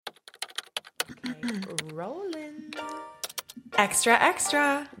Rolling. Extra,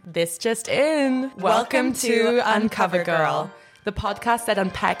 extra. This just in. Welcome to Uncover Girl, the podcast that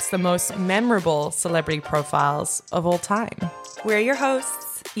unpacks the most memorable celebrity profiles of all time. We're your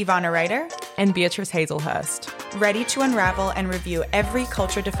hosts, Ivana Ryder and Beatrice Hazelhurst, ready to unravel and review every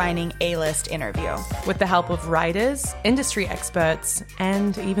culture-defining A-list interview. With the help of writers, industry experts,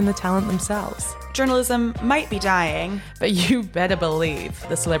 and even the talent themselves. Journalism might be dying, but you better believe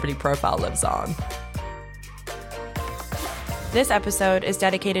the celebrity profile lives on. This episode is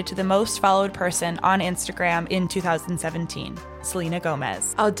dedicated to the most followed person on Instagram in 2017, Selena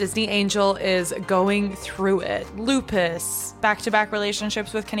Gomez. Our Disney angel is going through it. Lupus. Back-to-back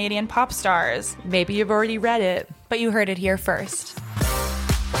relationships with Canadian pop stars. Maybe you've already read it, but you heard it here first.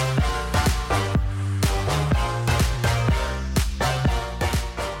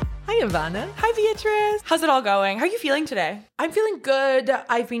 Hi, Ivana. Hi, Beatrice. How's it all going? How are you feeling today? I'm feeling good.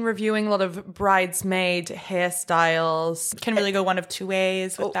 I've been reviewing a lot of bridesmaid hairstyles. Can really go one of two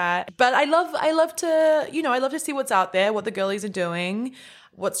ways with that. But I love to see what's out there, what the girlies are doing,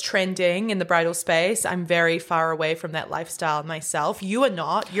 what's trending in the bridal space. I'm very far away from that lifestyle myself. You are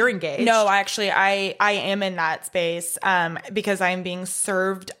not. You're engaged. No, actually, I am in that space because I'm being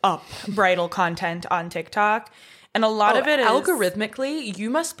served up bridal content on TikTok. And a lot of it is... Algorithmically, you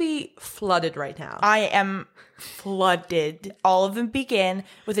must be flooded right now. I am flooded. All of them begin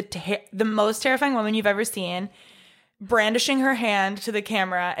with the most terrifying woman you've ever seen, brandishing her hand to the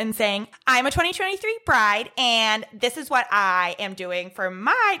camera and saying, I'm a 2023 bride, and this is what I am doing for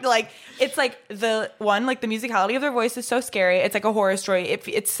my... It's like the musicality of their voice is so scary. It's like a horror story.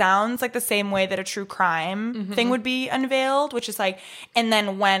 It sounds like the same way that a true crime thing would be unveiled, which is like... And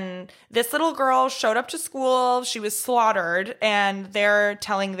then when this little girl showed up to school, she was slaughtered, and they're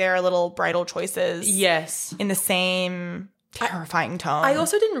telling their little bridal choices. Yes. In the same... terrifying tone. I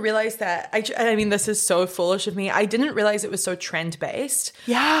also didn't realize that. I mean, this is so foolish of me. I didn't realize it was so trend-based.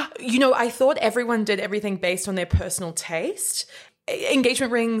 Yeah. I thought everyone did everything based on their personal taste.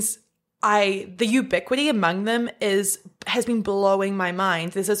 Engagement rings, the ubiquity among them has been blowing my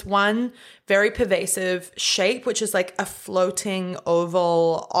mind. There's this one very pervasive shape, which is like a floating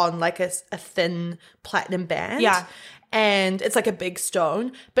oval on like a thin platinum band. Yeah. And it's like a big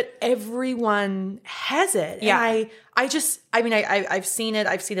stone, but everyone has it. Yeah. And I've seen it.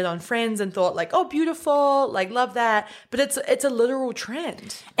 I've seen it on Friends and thought like, oh, beautiful, like love that. But it's a literal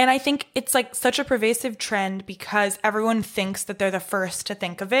trend. And I think it's like such a pervasive trend because everyone thinks that they're the first to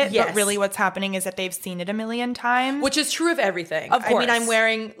think of it. Yes. But really what's happening is that they've seen it a million times. Which is true of everything. Of course. I mean, I'm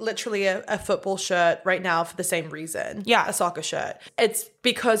wearing literally a football shirt right now for the same reason. Yeah. A soccer shirt. It's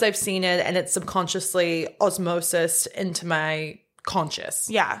because I've seen it and it's subconsciously osmosis into my conscious.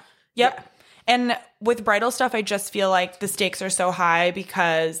 Yeah. Yep. Yeah. And with bridal stuff, I just feel like the stakes are so high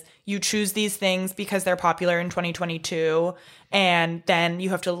because you choose these things because they're popular in 2022 and then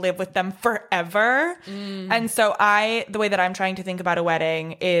you have to live with them forever. And so the way that I'm trying to think about a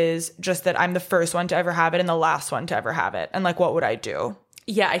wedding is just that I'm the first one to ever have it and the last one to ever have it. And like, what would I do?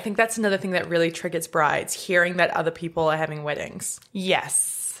 Yeah, I think that's another thing that really triggers brides, hearing that other people are having weddings.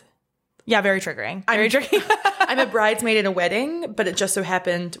 Yes. Yeah, very triggering. Very triggering. I'm a bridesmaid at a wedding, but it just so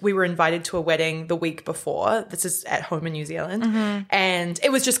happened we were invited to a wedding the week before. This is at home in New Zealand. And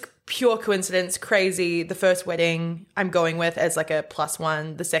it was just pure coincidence, crazy. The first wedding I'm going with as like a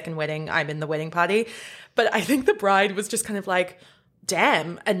 +1. The second wedding, I'm in the wedding party. But I think the bride was just kind of like,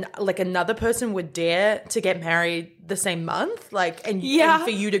 damn, and like another person would dare to get married the same month, like, and for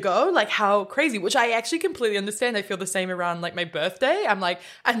you to go, like, how crazy, which I actually completely understand. I feel the same around like my birthday. I'm like,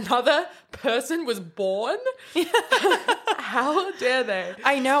 another person was born? How dare they?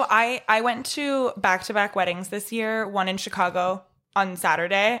 I know. I went to back-to-back weddings this year, one in Chicago on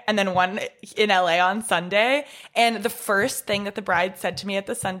Saturday and then one in LA on Sunday. And the first thing that the bride said to me at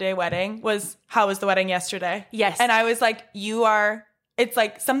the Sunday wedding was, how was the wedding yesterday? Yes. And I was like, it's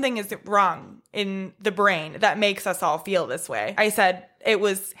like something is wrong in the brain that makes us all feel this way. I said it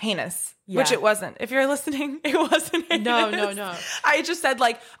was heinous, which it wasn't. If you're listening, it wasn't heinous. No. I just said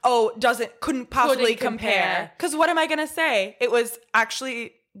like, couldn't possibly compare. Because what am I going to say? It was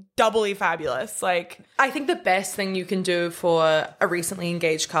actually doubly fabulous. Like, I think the best thing you can do for a recently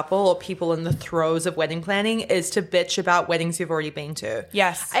engaged couple or people in the throes of wedding planning is to bitch about weddings you've already been to.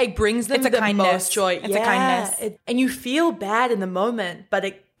 Yes. It brings them the most joy. It's a kindness. And you feel bad in the moment,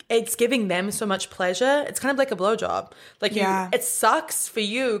 but it's giving them so much pleasure. It's kind of like a blowjob. Like it sucks for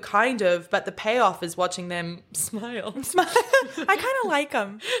you, kind of, but the payoff is watching them smile. I kind of like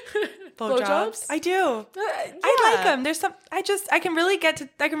them. Blowjobs? I do. Yeah. I like them. There's some. I can really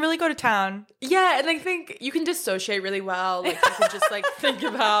go to town. Yeah, and I think you can dissociate really well. Like you can just like think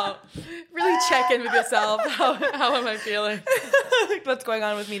about, really check in with yourself. How am I feeling? What's going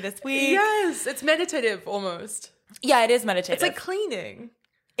on with me this week? Yes, it's meditative almost. Yeah, it is meditative. It's like cleaning.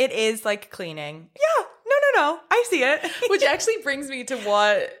 It is like cleaning. Yeah. No. I see it. Which actually brings me to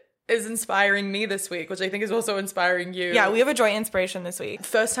what is inspiring me this week, which I think is also inspiring you. Yeah, we have a joint inspiration this week.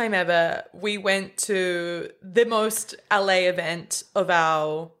 First time ever, we went to the most LA event of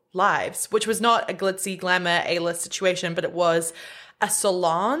our lives, which was not a glitzy glamour A-list situation, but it was a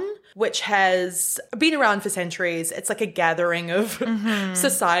salon which has been around for centuries. It's like a gathering of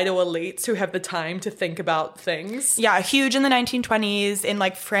societal elites who have the time to think about things. Yeah, huge in the 1920s in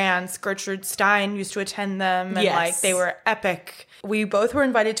like France. Gertrude Stein used to attend them, and like they were epic. We both were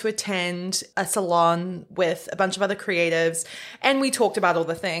invited to attend a salon with a bunch of other creatives, and we talked about all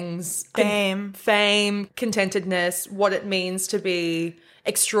the things. Fame, contentedness, what it means to be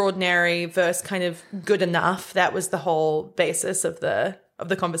extraordinary versus kind of good enough. That was the whole basis of the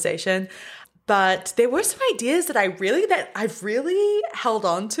conversation. But there were some ideas that I've really held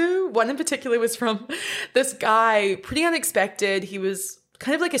on to. One in particular was from this guy, pretty unexpected. He was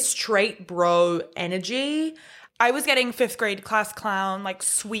kind of like a straight bro energy. I was getting 5th grade class clown, like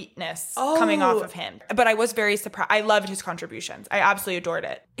sweetness coming off of him. But I was very surprised. I loved his contributions. I absolutely adored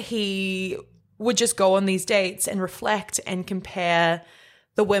it. He would just go on these dates and reflect and compare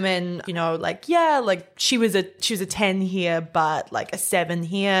the women, you know, like, yeah, like she was a 10 here, but like a 7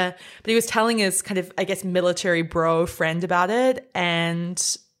 here. But he was telling his kind of, I guess, military bro friend about it.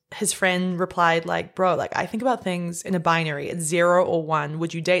 And his friend replied like, bro, like I think about things in a binary. It's 0 or 1.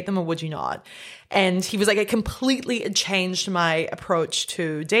 Would you date them or would you not? And he was like, it completely changed my approach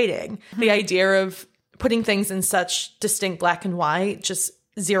to dating. The idea of putting things in such distinct black and white, just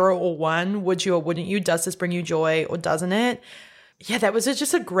 0 or 1, would you or wouldn't you? Does this bring you joy or doesn't it? Yeah, that was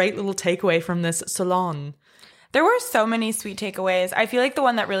just a great little takeaway from this salon. There were so many sweet takeaways. I feel like the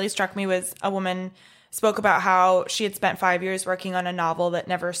one that really struck me was a woman spoke about how she had spent 5 years working on a novel that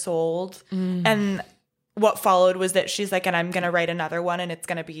never sold. And what followed was that she's like, and I'm going to write another one and it's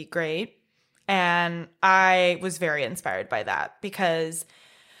going to be great. And I was very inspired by that because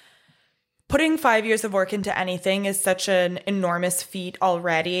putting 5 years of work into anything is such an enormous feat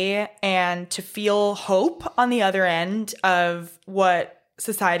already. And to feel hope on the other end of what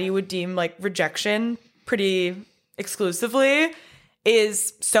society would deem like rejection pretty exclusively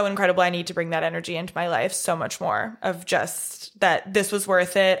is so incredible. I need to bring that energy into my life so much more, of just that this was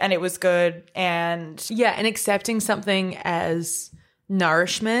worth it and it was good. And yeah, and accepting something as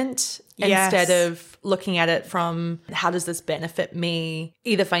nourishment instead of looking at it from how does this benefit me,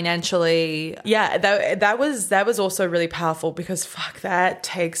 either financially. Yeah, that was also really powerful because fuck, that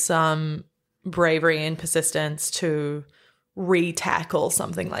takes some bravery and persistence to re-tackle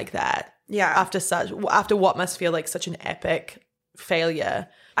something like that. Yeah. After what must feel like such an epic failure.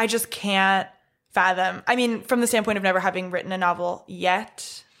 I just can't fathom. I mean, from the standpoint of never having written a novel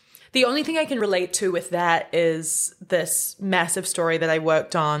yet. The only thing I can relate to with that is this massive story that I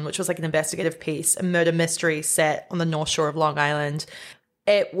worked on, which was like an investigative piece, a murder mystery set on the North Shore of Long Island.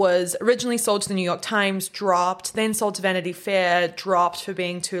 It was originally sold to the New York Times, dropped, then sold to Vanity Fair, dropped for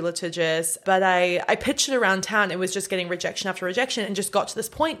being too litigious. But I pitched it around town. It was just getting rejection after rejection and just got to this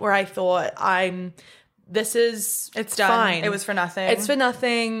point where I thought, it's done. Fine. It was for nothing. It's for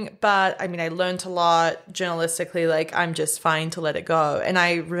nothing. But I mean, I learned a lot journalistically. Like, I'm just fine to let it go. And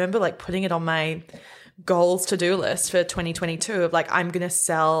I remember like putting it on my goals to-do list for 2022 of like, I'm going to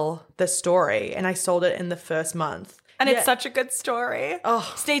sell this story. And I sold it in the first month. And it's such a good story.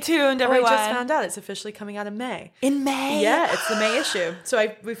 Oh, stay tuned, everyone. I just found out it's officially coming out in May. In May? Yeah, it's the May issue.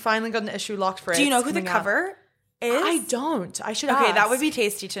 So we finally got an issue locked for it. Do you know who the cover is? I don't. I should ask. Okay, that would be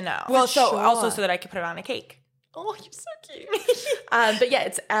tasty to know. Well, also so that I could put it on a cake. Oh, you're so cute. But yeah,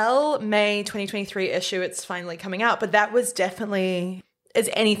 it's May 2023 issue. It's finally coming out. But that was definitely, is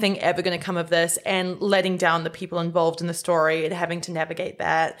anything ever going to come of this? And letting down the people involved in the story and having to navigate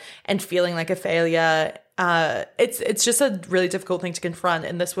that and feeling like a failure. It's just a really difficult thing to confront.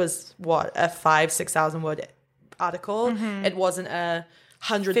 And this was a 5,000-6,000 word article. Mm-hmm. It wasn't a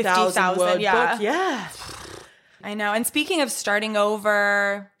 100,000 word book. Yeah. I know. And speaking of starting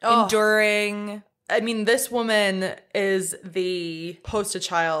over, enduring. I mean, this woman is the poster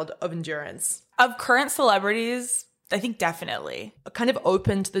child of endurance. Of current celebrities, I think definitely. Kind of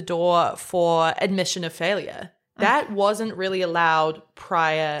opened the door for admission of failure. That wasn't really allowed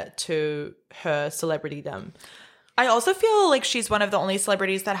prior to her celebritydom. I also feel like she's one of the only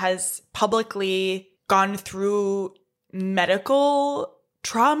celebrities that has publicly gone through medical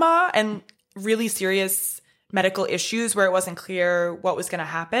trauma and really serious medical issues where it wasn't clear what was going to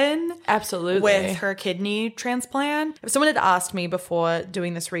happen. Absolutely. With her kidney transplant. If someone had asked me before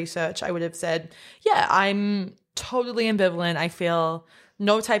doing this research, I would have said, yeah, I'm totally ambivalent. I feel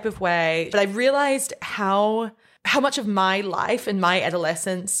no type of way. But I realized how much of my life and my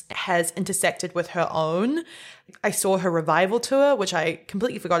adolescence has intersected with her own. I saw her revival tour, which I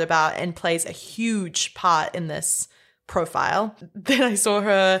completely forgot about, and plays a huge part in this profile. Then I saw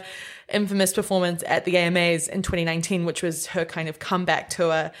her infamous performance at the AMAs in 2019, which was her kind of comeback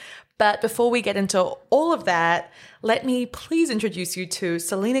tour. But before we get into all of that, let me please introduce you to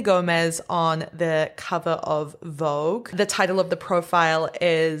Selena Gomez on the cover of Vogue. The title of the profile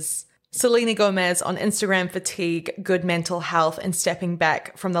is Selena Gomez on Instagram Fatigue, Good Mental Health, and Stepping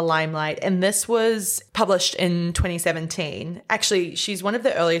Back from the Limelight. And this was published in 2017. Actually, she's one of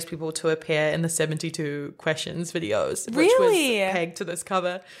the earliest people to appear in the 72 Questions videos, which was pegged to this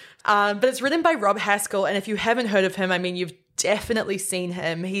cover. But it's written by Rob Haskell. And if you haven't heard of him, I mean, you've definitely seen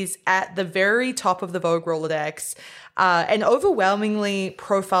him. He's at the very top of the Vogue Rolodex and overwhelmingly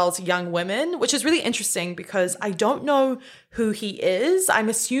profiles young women, which is really interesting because I don't know who he is. I'm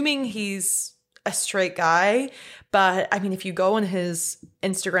assuming he's a straight guy. But I mean, if you go on his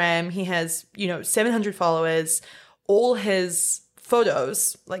Instagram, he has, 700 followers. All his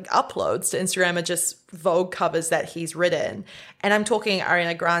photos, like uploads to Instagram, are just Vogue covers that he's written. And I'm talking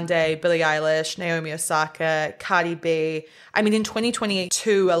Ariana Grande, Billie Eilish, Naomi Osaka, Cardi B. I mean, in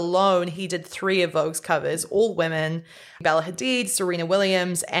 2022 alone, he did 3 of Vogue's covers, all women: Bella Hadid, Serena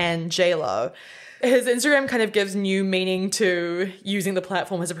Williams, and J-Lo. His Instagram kind of gives new meaning to using the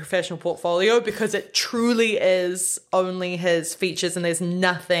platform as a professional portfolio because it truly is only his features and there's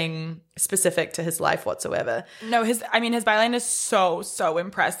nothing specific to his life whatsoever. No, his byline is so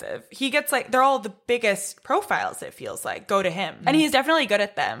impressive. He gets they're all the biggest profiles, it feels like, go to him. And he's definitely good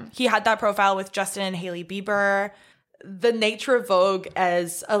at them. He had that profile with Justin and Hailey Bieber. The nature of Vogue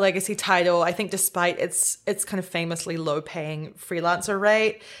as a legacy title, I think despite its kind of famously low-paying freelancer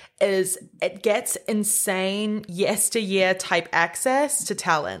rate, is it gets insane yesteryear type access to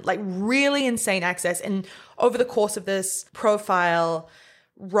talent, like really insane access. And over the course of this profile,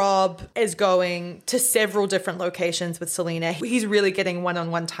 Rob is going to several different locations with Selena. He's really getting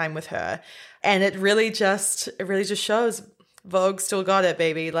one-on-one time with her. And it really just shows Vogue still got it,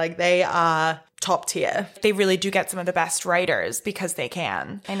 baby. Like, they are top tier. They really do get some of the best writers because they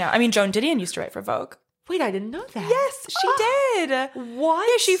can. I know. I mean, Joan Didion used to write for Vogue. Wait, I didn't know that. Yes, she did. What?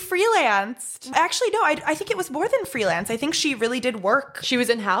 Yeah, she freelanced. Actually, no, I think it was more than freelance. I think she really did work. She was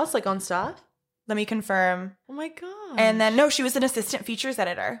in-house, like on staff? Let me confirm. Oh my God. And then, no, she was an assistant features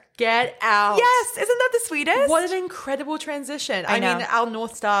editor. Get out. Yes, isn't that the sweetest? What an incredible transition. I know. mean, our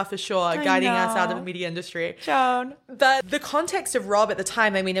North Star for sure, guiding us out of the media industry. Joan. But the context of Rob at the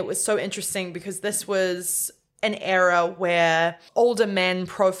time, I mean, it was so interesting because this was an era where older men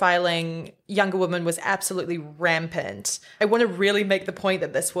profiling younger women was absolutely rampant. I want to really make the point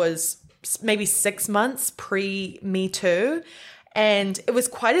that this was maybe 6 months pre-Me Too. And it was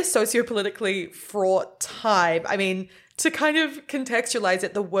quite a sociopolitically fraught time. I mean, to kind of contextualize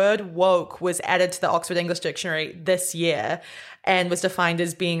it, the word woke was added to the Oxford English Dictionary this year and was defined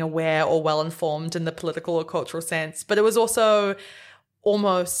as being aware or well-informed in the political or cultural sense. But it was also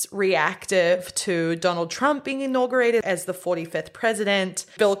almost reactive to Donald Trump being inaugurated as the 45th president.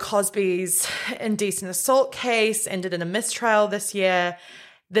 Bill Cosby's indecent assault case ended in a mistrial this year.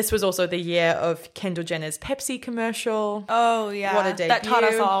 This was also the year of Kendall Jenner's Pepsi commercial. Oh, yeah. What a debut. That taught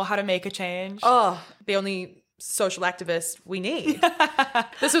us all how to make a change. Oh, the only social activist we need.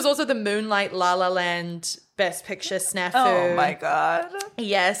 This was also the Moonlight La La Land Best Picture snafu. Oh, my God.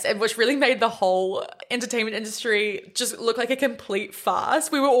 Yes, and which really made the whole entertainment industry just look like a complete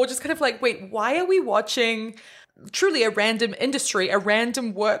farce. We were all just kind of like, wait, why are we watching truly a random industry, a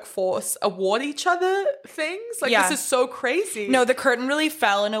random workforce award each other things? Like, Yeah. This is so crazy. No, the curtain really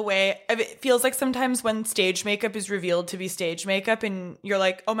fell in a way. It feels like sometimes when stage makeup is revealed to be stage makeup and you're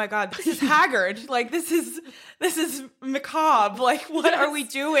like, oh my God, this is haggard. Like, this is macabre. Like, what are we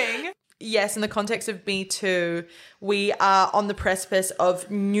doing? Yes, in the context of Me Too, we are on the precipice of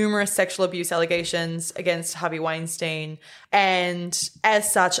numerous sexual abuse allegations against Harvey Weinstein. And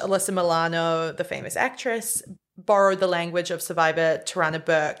as such, Alyssa Milano, the famous actress, borrowed the language of survivor Tarana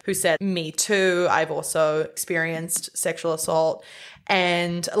Burke, who said, Me too, I've also experienced sexual assault.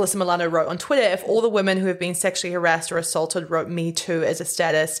 And Alyssa Milano wrote on Twitter, if all the women who have been sexually harassed or assaulted wrote Me too as a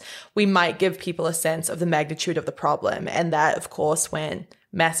status, we might give people a sense of the magnitude of the problem. And that, of course, went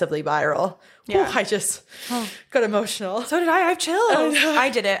massively viral. Yeah. Ooh, I just got emotional. So did I. I have chills. I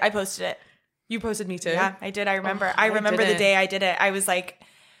did it. I posted it. You posted me too? Yeah, I did. I remember. Oh, I remember the didn't. day I did it. I was like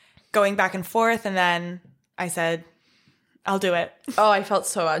going back and forth, and then I said, I'll do it. Oh, I felt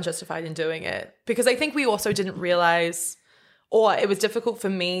so unjustified in doing it because I think we also didn't realize, or it was difficult for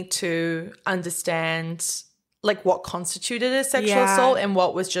me to understand like what constituted as sexual assault and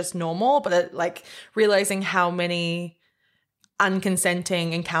what was just normal, but like realizing how many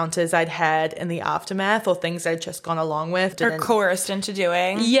unconsenting encounters I'd had in the aftermath or things I'd just gone along with. Or coerced into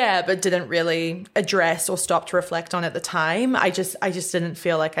doing. Yeah, but didn't really address or stop to reflect on at the time. I just didn't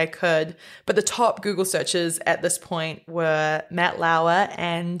feel like I could. But the top Google searches at this point were Matt Lauer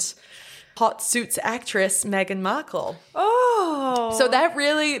and hot suits actress Meghan Markle. Oh. So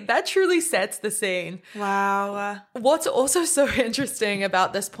that truly sets the scene. Wow. What's also so interesting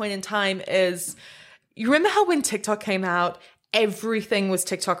about this point in time is, you remember how when TikTok came out, everything was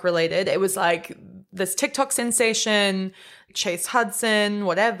TikTok related? It was like this TikTok sensation, Chase Hudson,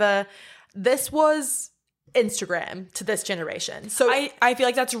 whatever. This was Instagram to this generation. So I feel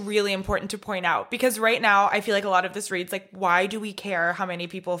like that's really important to point out, because right now I feel like a lot of this reads like, why do we care how many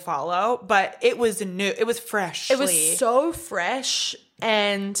people follow? But it was new. It was fresh. It was so fresh.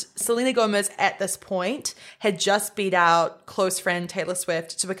 And Selena Gomez at this point had just beat out close friend Taylor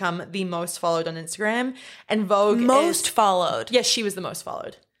Swift to become the most followed on Instagram. And Vogue followed. Yes, she was the most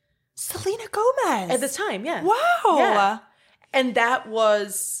followed. Selena Gomez. At the time, yeah. Wow. Yeah. And that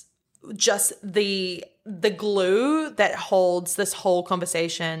was just the glue that holds this whole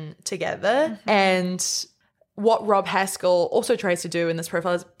conversation together. Mm-hmm. And what Rob Haskell also tries to do in this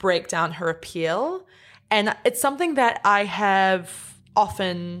profile is break down her appeal. And it's something that I have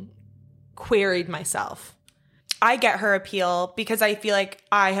often queried myself. I get her appeal because I feel like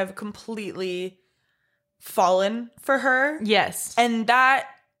I have completely fallen for her. Yes. And that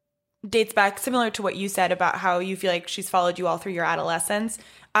dates back similar to what you said about how you feel like she's followed you all through your adolescence.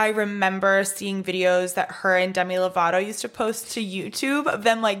 I remember seeing videos that her and Demi Lovato used to post to YouTube of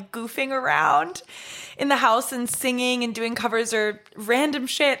them like goofing around in the house and singing and doing covers or random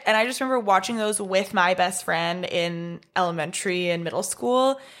shit. And I just remember watching those with my best friend in elementary and middle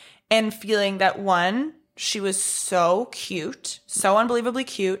school and feeling that, one, she was so cute, so unbelievably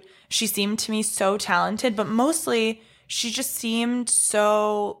cute. She seemed to me so talented, but mostly she just seemed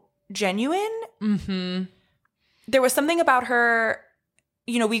so genuine. Mm-hmm. There was something about her.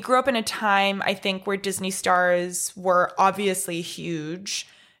 You know, we grew up in a time, I think, where Disney stars were obviously huge.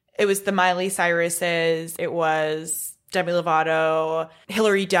 It was the Miley Cyruses. It was Demi Lovato.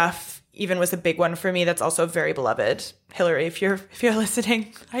 Hilary Duff even was a big one for me. That's also very beloved. Hilary, if you're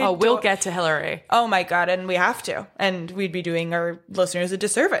listening. We'll get to Hilary. Oh my God, and we have to. And we'd be doing our listeners a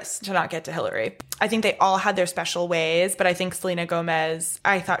disservice to not get to Hilary. I think they all had their special ways, but I think Selena Gomez,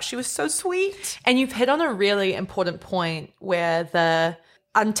 I thought she was so sweet. And you've hit on a really important point where the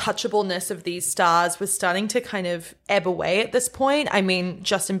untouchableness of these stars was starting to kind of ebb away at this point. I mean,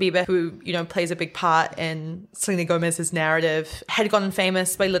 Justin Bieber, who, you know, plays a big part in Selena Gomez's narrative, had gotten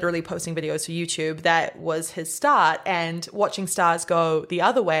famous by literally posting videos to YouTube. That was his start. And watching stars go the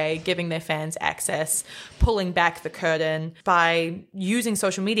other way, giving their fans access, pulling back the curtain by using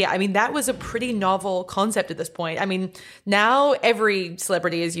social media. I mean, that was a pretty novel concept at this point. I mean, now every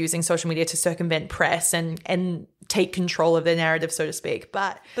celebrity is using social media to circumvent press and take control of their narrative, so to speak.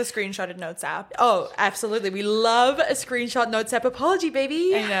 But the screenshotted notes app. Oh, absolutely. We love a screenshot notes app apology,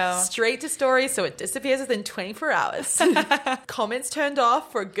 baby. I know. Straight to stories, so it disappears within 24 hours. Comments turned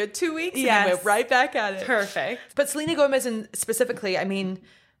off for a good 2 weeks, and then we're right back at it. Perfect. But Selena Gomez, and specifically, I mean,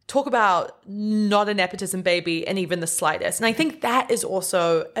 talk about not a nepotism baby in even the slightest. And I think that is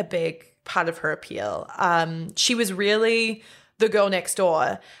also a big part of her appeal. She was really the girl next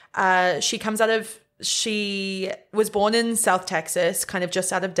door. She was born in South Texas, kind of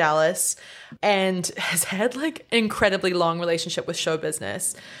just out of Dallas, and has had like an incredibly long relationship with show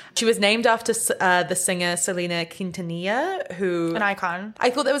business. She was named after the singer Selena Quintanilla, who... An icon.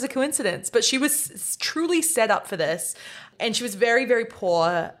 I thought that was a coincidence, but she was truly set up for this. And she was very, very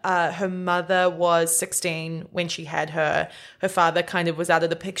poor. Her mother was 16 when she had her. Her father kind of was out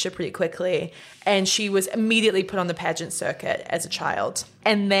of the picture pretty quickly. And she was immediately put on the pageant circuit as a child.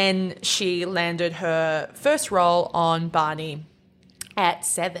 And then she landed her first role on Barney at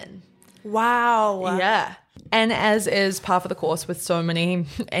 7. Wow. Yeah. And as is par for the course with so many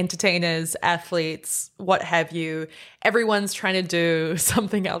entertainers, athletes, what have you, everyone's trying to do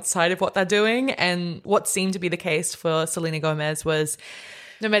something outside of what they're doing. And what seemed to be the case for Selena Gomez was,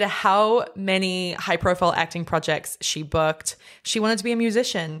 no matter how many high-profile acting projects she booked, she wanted to be a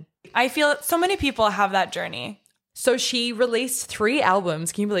musician. I feel so many people have that journey. So she released 3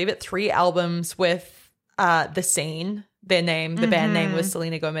 albums. Can you believe it? 3 albums with The Scene, their name. The band name was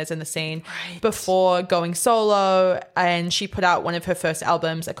Selena Gomez in the scene before going solo. And she put out one of her first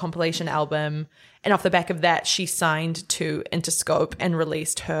albums, a compilation album. And off the back of that, she signed to Interscope and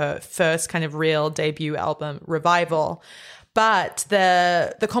released her first kind of real debut album, Revival. But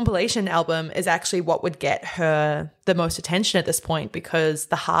the compilation album is actually what would get her the most attention at this point, because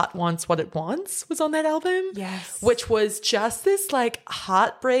The Heart Wants What It Wants was on that album. Yes. Which was just this like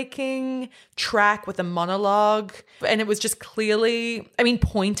heartbreaking track with a monologue. And it was just clearly, I mean,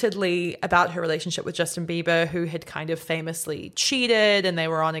 pointedly about her relationship with Justin Bieber, who had kind of famously cheated, and they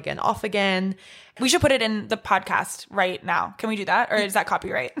were on again, off again. We should put it in the podcast right now. Can we do that? Or is that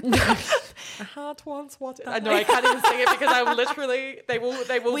copyright? The heart wants what it. I know I can't even sing it because I'm literally they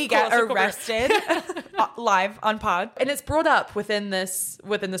will we get arrested live on pod. And it's brought up within this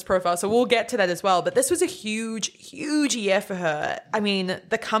profile, so we'll get to that as well. But this was a huge year for her. I mean,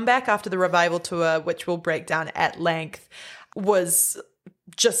 the comeback after the Revival tour, which we'll break down at length, was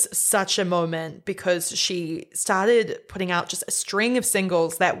just such a moment, because she started putting out just a string of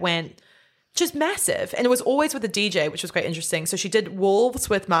singles that went just massive. And it was always with a DJ, which was quite interesting. So she did Wolves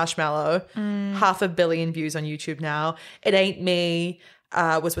with Marshmello, 500 million views on YouTube now. It Ain't Me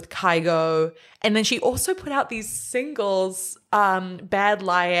was with Kygo. And then she also put out these singles, Bad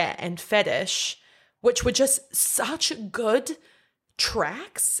Liar and Fetish, which were just such good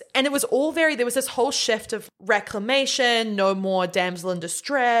tracks. And it was all there was this whole shift of reclamation, no more damsel in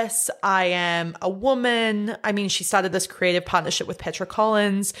distress, I am a woman. I mean, she started this creative partnership with Petra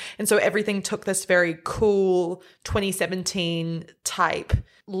Collins, and so everything took this very cool 2017 type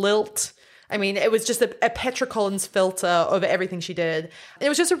lilt. I mean, it was just a Petra Collins filter over everything she did. And it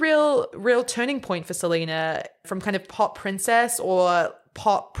was just a real turning point for Selena, from kind of pop princess or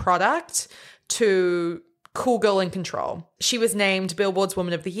pop product to cool girl in control. She was named Billboard's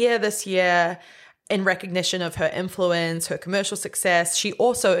Woman of the Year this year in recognition of her influence, her commercial success. She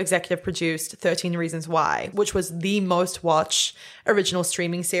also executive produced 13 Reasons Why, which was the most watched original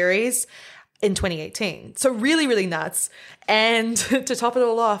streaming series in 2018. So really nuts. And to top it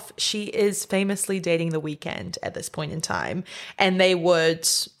all off, she is famously dating The Weeknd at this point in time. And they would,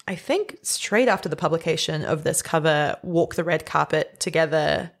 I think, straight after the publication of this cover, walk the red carpet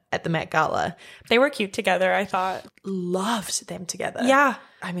together at the Met Gala. They were cute together, I thought. Loved them together. Yeah.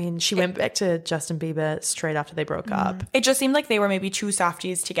 I mean, she went back to Justin Bieber straight after they broke up. It just seemed like they were maybe two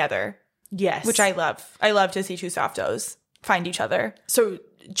softies together. Yes. Which I love. I love to see two softos find each other. So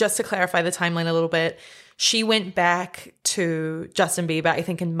just to clarify the timeline a little bit, she went back to Justin Bieber, I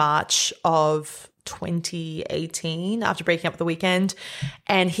think in March of 2018 after breaking up with The Weeknd.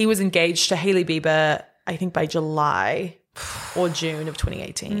 And he was engaged to Hailey Bieber, I think by July or June of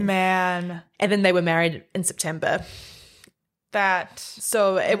 2018. Man. And then they were married in September.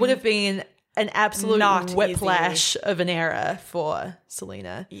 So it would have been an absolute not whiplash of an era for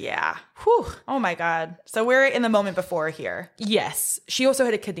Selena. Yeah. Whew. Oh my God. So we're in the moment before here. Yes. She also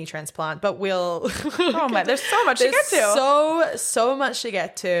had a kidney transplant, but we'll... Oh my, there's so much to get to. So much to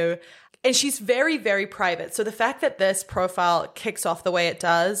get to. And she's very private. So the fact that this profile kicks off the way it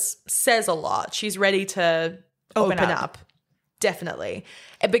does says a lot. She's ready to open up. Definitely.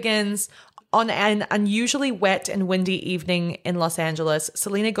 It begins... On an unusually wet and windy evening in Los Angeles,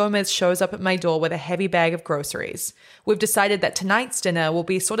 Selena Gomez shows up at my door with a heavy bag of groceries. We've decided that tonight's dinner will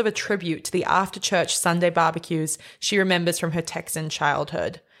be sort of a tribute to the after-church Sunday barbecues she remembers from her Texan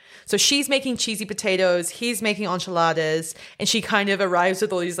childhood. So she's making cheesy potatoes, he's making enchiladas, and she kind of arrives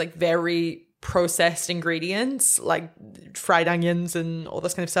with all these like very processed ingredients, like fried onions and all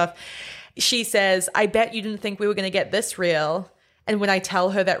this kind of stuff. She says, "I bet you didn't think we were going to get this real." And when I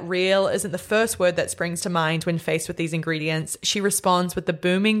tell her that real isn't the first word that springs to mind when faced with these ingredients, she responds with the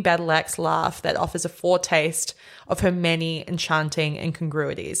booming battle axe laugh that offers a foretaste of her many enchanting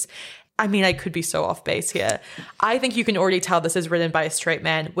incongruities. I mean, I could be so off base here. I think you can already tell this is written by a straight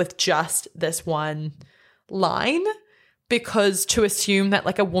man with just this one line, because to assume that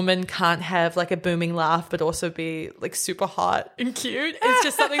like a woman can't have like a booming laugh but also be like super hot and cute is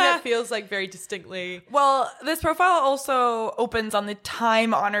just something that feels like very distinctly. Well, this profile also opens on the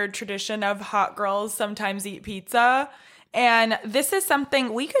time-honored tradition of hot girls sometimes eat pizza. And this is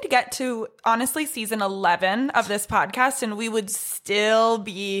something we could get to, honestly, season 11 of this podcast, and we would still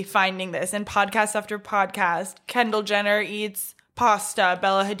be finding this in podcast after podcast. Kendall Jenner eats pasta.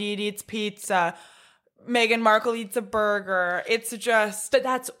 Bella Hadid eats pizza. Meghan Markle eats a burger. It's just... But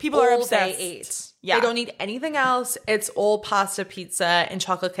that's people all are obsessed. They eat. Yeah. They don't eat anything else. It's all pasta, pizza, and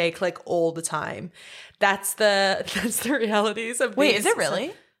chocolate cake like all the time. That's the realities of Wait, these. is it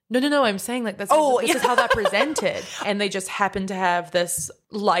really? No. I'm saying like this is how they're presented. And they just happen to have this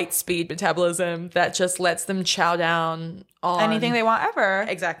light speed metabolism that just lets them chow down on anything they want ever.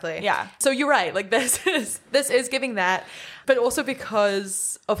 Exactly. Yeah. So you're right. Like this is giving that. But also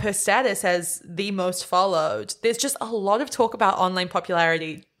because of her status as the most followed, there's just a lot of talk about online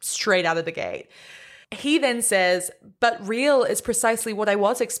popularity straight out of the gate. He then says, but real is precisely what I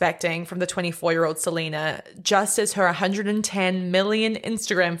was expecting from the 24-year-old Selena, just as her 110 million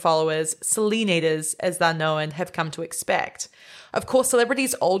Instagram followers, Selenators as they're known, have come to expect. Of course,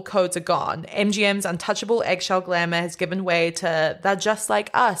 celebrities' old codes are gone. MGM's untouchable eggshell glamour has given way to they're just like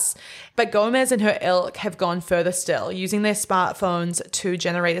us. But Gomez and her ilk have gone further still, using their smartphones to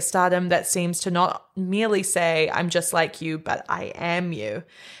generate a stardom that seems to not merely say, I'm just like you, but I am you.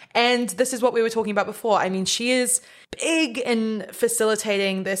 And this is what we were talking about before. I mean, she is big in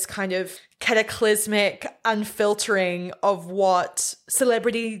facilitating this kind of cataclysmic unfiltering of what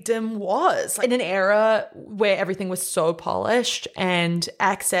celebritydom was. In an era where everything was so polished and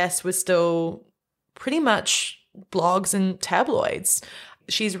access was still pretty much blogs and tabloids.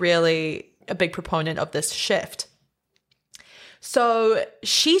 She's really a big proponent of this shift. So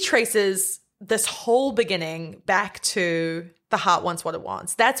she traces this whole beginning back to The Heart Wants What It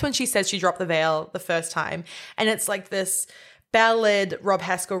Wants. That's when she says she dropped the veil the first time. And it's like this ballad Rob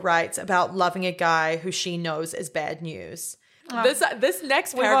Haskell writes about loving a guy who she knows is bad news. Oh. This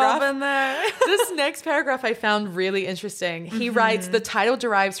next paragraph, we've all been there. This next paragraph I found really interesting. He writes, the title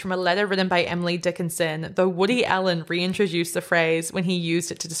derives from a letter written by Emily Dickinson, though Woody Allen reintroduced the phrase when he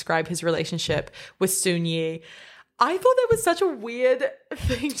used it to describe his relationship with Soon Yi. I thought that was such a weird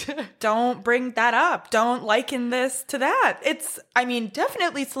thing to... Don't bring that up. Don't liken this to that.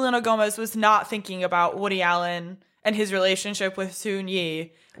 Definitely Selena Gomez was not thinking about Woody Allen and his relationship with Soon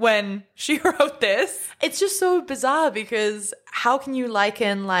Yi when she wrote this. It's just so bizarre because how can you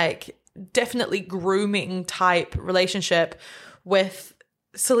liken like definitely grooming type relationship with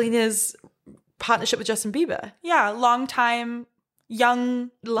Selena's partnership with Justin Bieber? Yeah, long time young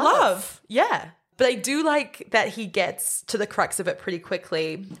love. Yeah. But I do like that he gets to the crux of it pretty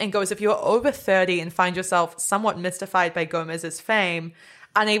quickly and goes, if you're over 30 and find yourself somewhat mystified by Gomez's fame,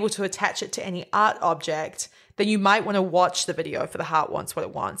 unable to attach it to any art object, then you might want to watch the video for The Heart Wants What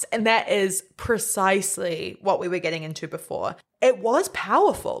It Wants. And that is precisely what we were getting into before. It was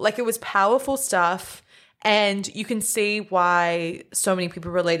powerful. Like, it was powerful stuff. And you can see why so many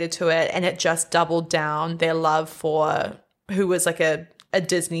people related to it. And it just doubled down their love for who was like a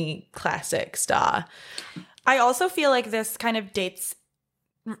Disney classic star. I also feel like this kind of dates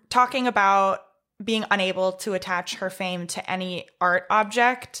talking about being unable to attach her fame to any art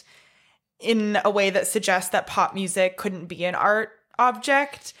object in a way that suggests that pop music couldn't be an art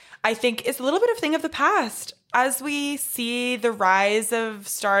object, I think is a little bit of a thing of the past. As we see the rise of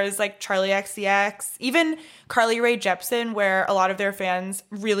stars like Charlie XCX, even Carly Rae Jepsen, where a lot of their fans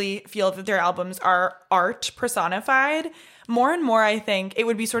really feel that their albums are art personified, more and more I think it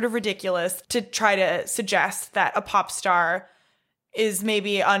would be sort of ridiculous to try to suggest that a pop star is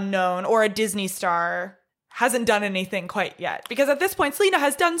maybe unknown or a Disney star hasn't done anything quite yet. Because at this point, Selena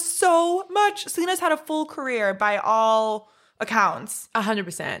has done so much. Selena's had a full career by all accounts.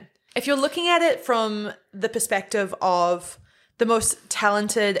 100%. If you're looking at it from the perspective of the most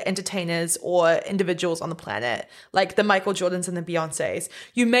talented entertainers or individuals on the planet, like the Michael Jordans and the Beyoncés,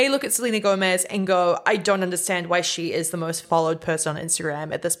 you may look at Selena Gomez and go, I don't understand why she is the most followed person on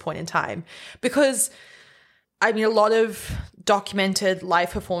Instagram at this point in time. Because, I mean, a lot of documented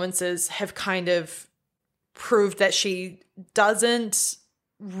live performances have kind of proved that she doesn't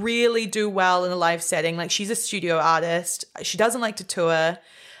really do well in a live setting. Like, she's a studio artist. She doesn't like to tour.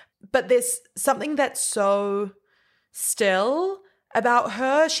 But there's something that's so still about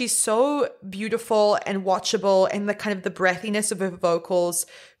her. She's so beautiful and watchable, and the kind of the breathiness of her vocals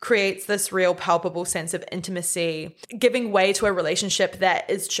creates this real palpable sense of intimacy, giving way to a relationship that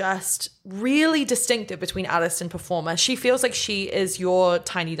is just really distinctive between artist and performer. She feels like she is your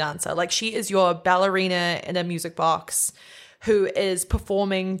tiny dancer. Like, she is your ballerina in a music box who is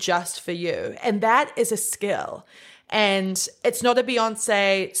performing just for you. And that is a skill. And it's not a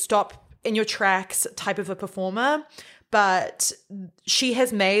Beyonce stop in your tracks type of a performer, but she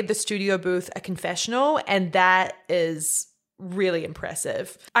has made the studio booth a confessional, and that is really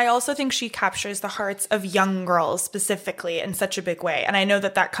impressive. I also think she captures the hearts of young girls specifically in such a big way. And I know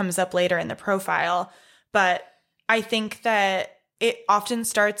that that comes up later in the profile, but I think that it often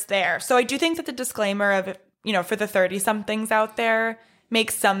starts there. So I do think that the disclaimer of, you know, for the 30-somethings out there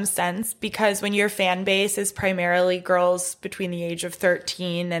makes some sense, because when your fan base is primarily girls between the age of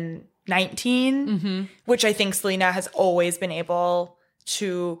 13 and 19, which I think Selena has always been able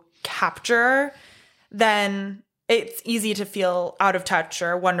to capture, then it's easy to feel out of touch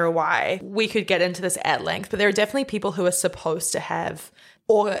or wonder why. We could get into this at length, but there are definitely people who are supposed to have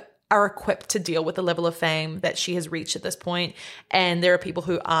or are equipped to deal with the level of fame that she has reached at this point. And there are people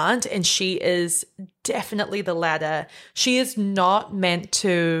who aren't. And she is definitely the latter. She is not meant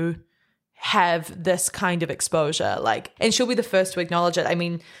to have this kind of exposure. And she'll be the first to acknowledge it. I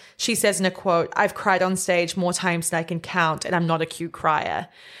mean, she says in a quote, "I've cried on stage more times than I can count, and I'm not a cute crier."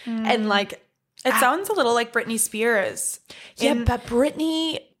 And it sounds a little like Britney Spears. But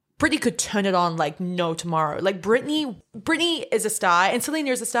Britney could turn it on like no tomorrow. Britney is a star and Selena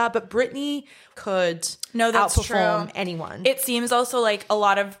is a star, but Britney could outperform anyone. It seems also like a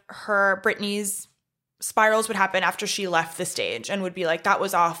lot of Britney's spirals would happen after she left the stage and would be like, "That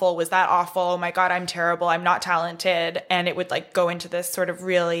was awful. Was that awful? Oh my God, I'm terrible. I'm not talented." And it would go into this sort of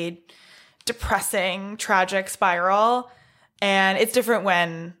really depressing, tragic spiral. And it's different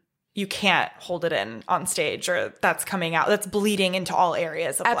when you can't hold it in on stage, or that's coming out, that's bleeding into all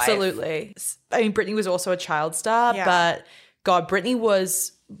areas of life. Absolutely. I mean, Britney was also a child star, but God, Britney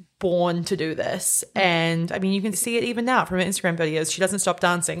was born to do this. And I mean, you can see it even now from her Instagram videos. She doesn't stop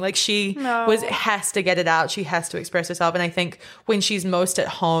dancing. She has to get it out. She has to express herself. And I think when she's most at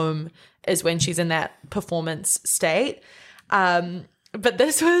home is when she's in that performance state. But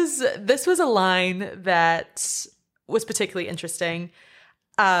this was a line that was particularly interesting.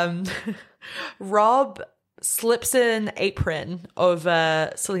 Rob slips an apron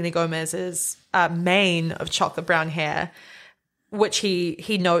over Selena Gomez's mane of chocolate brown hair, which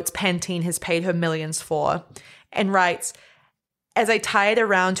he notes Pantene has paid her millions for, and writes, "As I tie it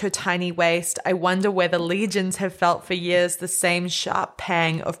around her tiny waist, I wonder whether legions have felt for years the same sharp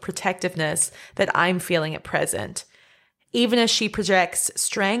pang of protectiveness that I'm feeling at present. Even as she projects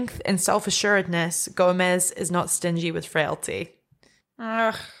strength and self-assuredness, Gomez is not stingy with frailty."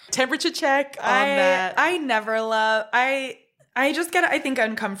 Ugh. Temperature check on that. I never love. I just get, I think,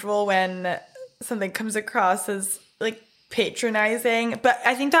 uncomfortable when something comes across as patronizing. But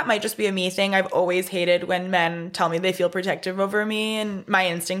I think that might just be a me thing. I've always hated when men tell me they feel protective over me, and my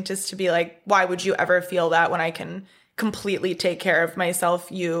instinct is to be like, "Why would you ever feel that when I can completely take care of myself,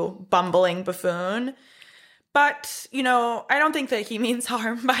 you bumbling buffoon?" But, I don't think that he means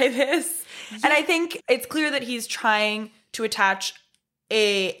harm by this. Yeah. And I think it's clear that he's trying to attach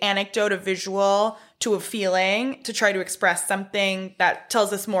a anecdote, a visual, to a feeling to try to express something that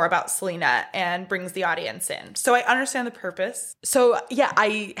tells us more about Selena and brings the audience in. So I understand the purpose. So yeah,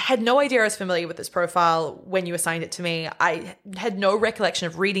 I had no idea I was familiar with this profile when you assigned it to me. I had no recollection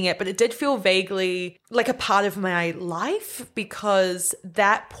of reading it, but it did feel vaguely like a part of my life, because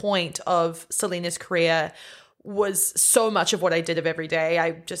that point of Selena's career was so much of what I did of every day.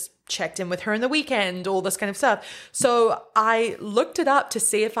 I just checked in with her in the weekend, all this kind of stuff. So I looked it up to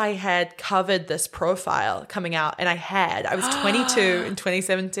see if I had covered this profile coming out, and I had. I was 22 in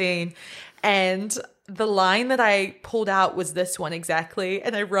 2017, and the line that I pulled out was this one exactly.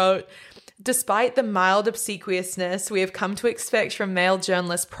 And I wrote, "Despite the mild obsequiousness we have come to expect from male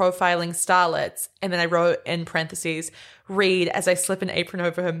journalists profiling starlets," and then I wrote in parentheses, "read as I slip an apron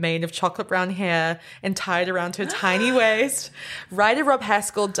over her mane of chocolate brown hair and tie it around her tiny waist. Writer Rob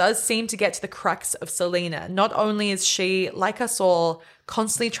Haskell does seem to get to the crux of Selena. Not only is she, like us all,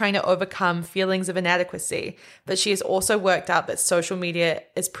 constantly trying to overcome feelings of inadequacy, but she has also worked out that social media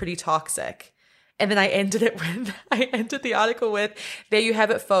is pretty toxic." And then I ended the article with, "There you have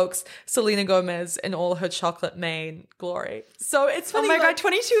it, folks. Selena Gomez in all her chocolate mane glory." So it's funny. Oh my God,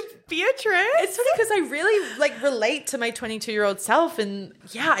 22 Beatrice. It's funny because I really relate to my 22-year-old self. And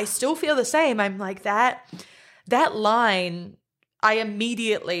yeah, I still feel the same. I'm like that line, I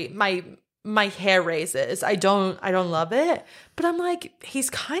immediately, my hair raises. I don't love it, but I'm like, he's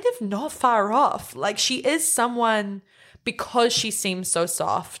kind of not far off. She is someone, because she seems so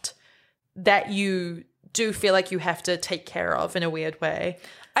soft, that you do feel like you have to take care of in a weird way.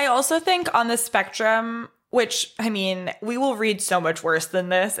 I also think on the spectrum, which, I mean, we will read so much worse than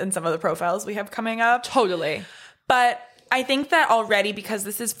this in some of the profiles we have coming up. Totally. But I think that already, because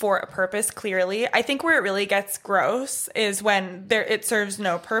this is for a purpose, clearly, I think where it really gets gross is when it serves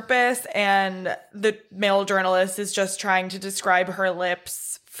no purpose and the male journalist is just trying to describe her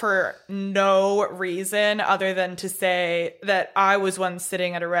lips for no reason other than to say that I was once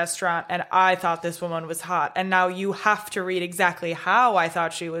sitting at a restaurant and I thought this woman was hot. And now you have to read exactly how I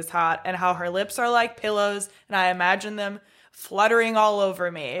thought she was hot and how her lips are like pillows and I imagine them fluttering all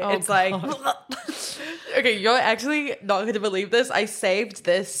over me. Oh, it's God. Okay, you're actually not going to believe this. I saved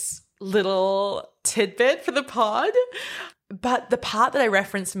this little tidbit for the pod. But the part that I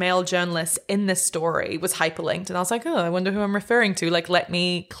referenced male journalists in this story was hyperlinked. And I was like, oh, I wonder who I'm referring to. Like, let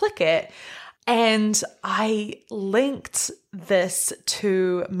me click it. And I linked this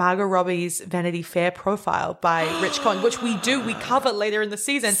to Margot Robbie's Vanity Fair profile by Rich Cohen, which we cover later in the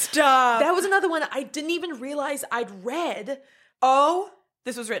season. Stop. That was another one I didn't even realize I'd read. Oh,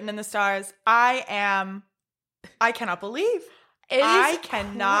 this was written in the stars. I cannot believe. I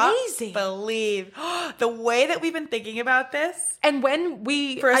cannot believe the way that we've been thinking about this. And when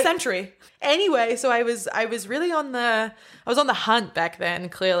for a century. Anyway, so I was really on the hunt back then,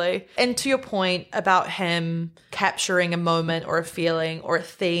 clearly. And to your point about him capturing a moment or a feeling or a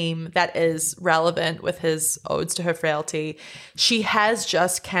theme that is relevant with his odes to her frailty, she has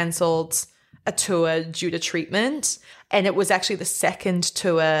just cancelled a tour due to treatment. And it was actually the second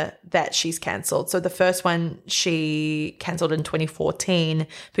tour that she's cancelled. So the first one she cancelled in 2014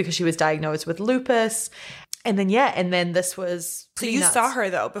 because she was diagnosed with lupus. And then this was So you saw her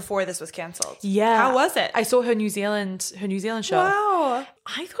though before this was cancelled. Yeah. How was it? I saw her New Zealand show. Wow.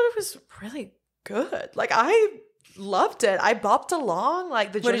 I thought it was really good. Like I loved it. I bopped along.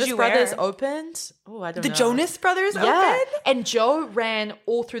 Like the Jonas Brothers opened. Oh, I don't know. The Jonas Brothers opened? And Joe ran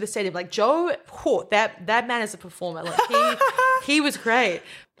all through the stadium. Like Joe, that man is a performer. Like he was great.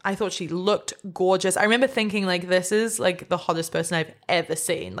 I thought she looked gorgeous. I remember thinking like this is like the hottest person I've ever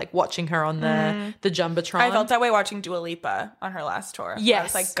seen. Like watching her on the Jumbotron. I felt that way watching Dua Lipa on her last tour. Yes. I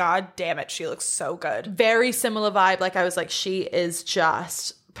was like, God damn it, she looks so good. Very similar vibe. Like I was like, she is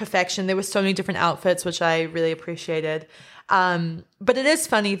just perfection. There were so many different outfits, which I really appreciated. But it is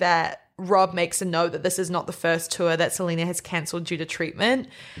funny that Rob makes a note that this is not the first tour that Selena has cancelled due to treatment.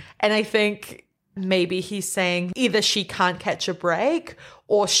 And I think maybe he's saying either she can't catch a break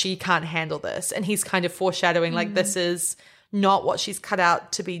or she can't handle this. And he's kind of foreshadowing like this is not what she's cut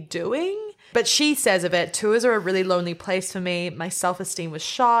out to be doing. But she says of it, tours are a really lonely place for me. My self-esteem was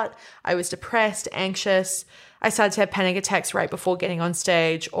shot. I was depressed, anxious. I started to have panic attacks right before getting on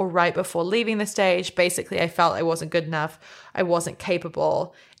stage or right before leaving the stage. Basically, I felt I wasn't good enough. I wasn't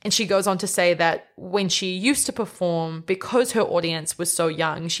capable. And she goes on to say that when she used to perform, because her audience was so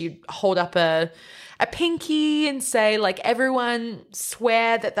young, she'd hold up a pinky and say, like, everyone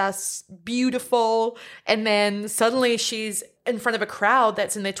swear that that's beautiful. And then suddenly she's in front of a crowd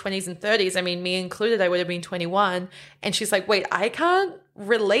that's in their 20s and 30s. I mean, me included, I would have been 21. And she's like, wait, I can't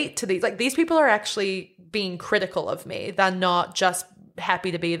relate to these. Like, these people are actually being critical of me. They're not just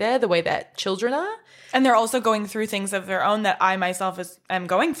happy to be there the way that children are. And they're also going through things of their own that I myself am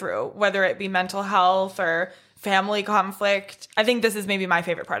going through, whether it be mental health or family conflict. I think this is maybe my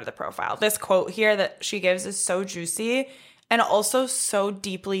favorite part of the profile. This quote here that she gives is so juicy and also so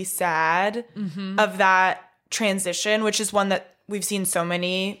deeply sad of that transition, which is one that we've seen so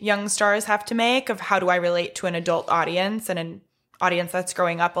many young stars have to make of how do I relate to an adult audience and an audience that's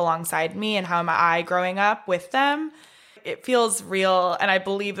growing up alongside me and how am I growing up with them. It feels real, and I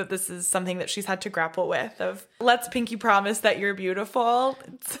believe that this is something that she's had to grapple with of let's pinky promise that you're beautiful.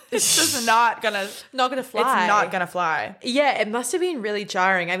 It's just not gonna fly. It's not gonna fly. Yeah, it must have been really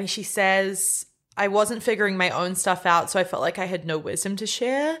jarring. I mean, she says, I wasn't figuring my own stuff out, so I felt like I had no wisdom to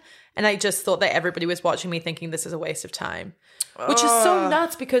share. And I just thought that everybody was watching me thinking this is a waste of time. Which is so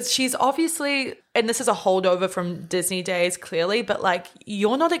nuts because she's obviously, and this is a holdover from Disney days clearly, but like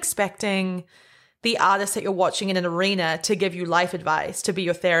you're not expecting the artist that you're watching in an arena to give you life advice, to be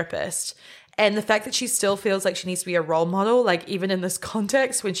your therapist. And the fact that she still feels like she needs to be a role model, like even in this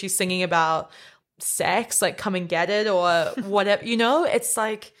context when she's singing about sex, like come and get it or whatever, you know, it's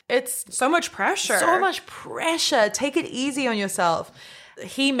like, it's so much pressure. So much pressure. Take it easy on yourself.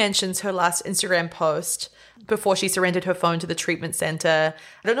 He mentions her last Instagram post before she surrendered her phone to the treatment center.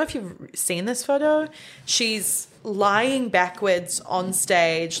 I don't know if you've seen this photo. She's lying backwards on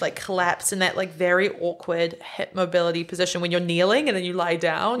stage, like collapsed in that like very awkward hip mobility position when you're kneeling and then you lie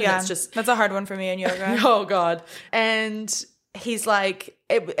down. Yeah, and that's a hard one for me in yoga. Oh God. And he's like,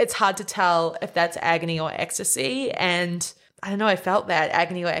 it's hard to tell if that's agony or ecstasy. And I don't know, I felt that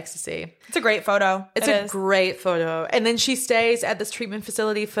agony or ecstasy. It's a great photo. It's a great photo. And then she stays at this treatment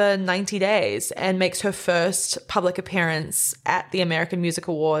facility for 90 days and makes her first public appearance at the American Music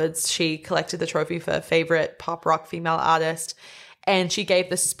Awards. She collected the trophy for favorite pop rock female artist. And she gave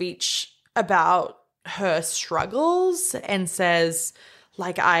this speech about her struggles and says,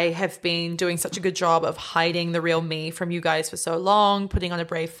 like, I have been doing such a good job of hiding the real me from you guys for so long, putting on a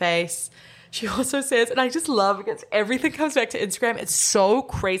brave face. She also says, and I just love because everything comes back to Instagram. It's so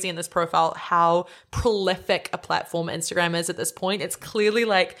crazy in this profile how prolific a platform Instagram is at this point. It's clearly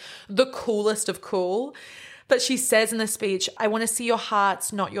like the coolest of cool. But she says in the speech, I want to see your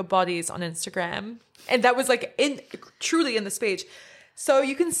hearts, not your bodies on Instagram. And that was like truly in the speech. So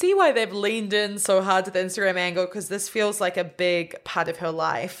you can see why they've leaned in so hard to the Instagram angle, because this feels like a big part of her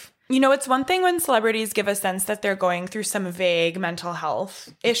life. You know, it's one thing when celebrities give a sense that they're going through some vague mental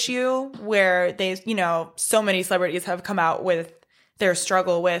health issue where they, you know, so many celebrities have come out with their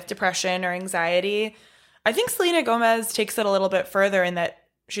struggle with depression or anxiety. I think Selena Gomez takes it a little bit further in that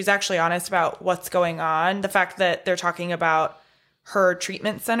she's actually honest about what's going on. The fact that they're talking about her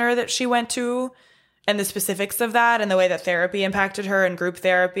treatment center that she went to and the specifics of that and the way that therapy impacted her and group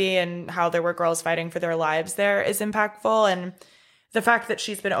therapy and how there were girls fighting for their lives there is impactful. And the fact that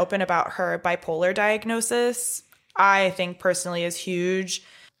she's been open about her bipolar diagnosis, I think personally is huge.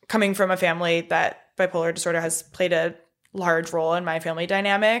 Coming from a family that bipolar disorder has played a large role in my family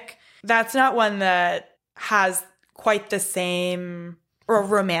dynamic, that's not one that has quite the same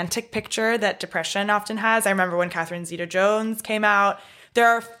romantic picture that depression often has. I remember when Catherine Zeta-Jones came out, there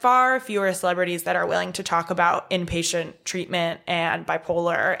are far fewer celebrities that are willing to talk about inpatient treatment and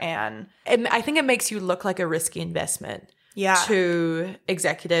bipolar. And I think it makes you look like a risky investment. Yeah. To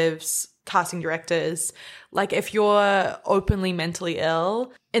executives, casting directors. Like if you're openly mentally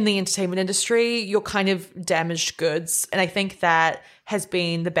ill in the entertainment industry, you're kind of damaged goods. And I think that has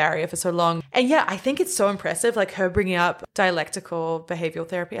been the barrier for so long. And yeah, I think it's so impressive, like her bringing up dialectical behavioral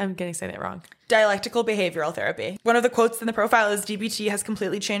therapy. I'm going to say that wrong. Dialectical behavioral therapy. One of the quotes in the profile is, DBT has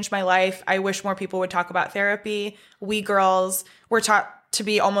completely changed my life. I wish more people would talk about therapy. We girls were taught to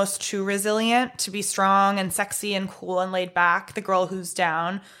be almost too resilient, to be strong and sexy and cool and laid back, the girl who's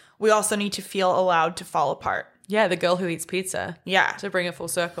down. We also need to feel allowed to fall apart. Yeah, the girl who eats pizza. Yeah. To bring it full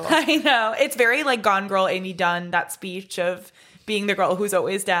circle. I know. It's very like Gone Girl, Amy Dunn, that speech of being the girl who's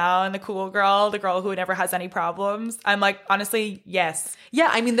always down, the cool girl, the girl who never has any problems. I'm like, honestly, yes. Yeah,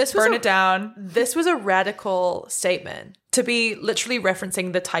 I mean, this was Burn it down. This was a radical statement to be literally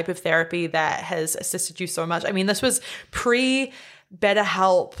referencing the type of therapy that has assisted you so much. I mean, this was BetterHelp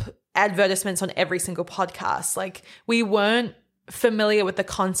advertisements on every single podcast. Like, we weren't familiar with the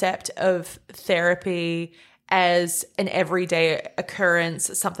concept of therapy as an everyday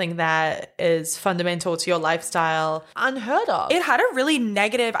occurrence, something that is fundamental to your lifestyle, unheard of. It had a really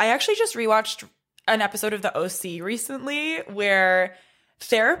negative... I actually just rewatched an episode of The OC recently where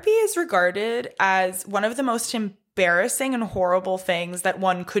therapy is regarded as one of the most embarrassing and horrible things that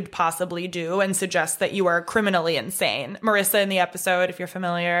one could possibly do and suggests that you are criminally insane. Marissa in the episode, if you're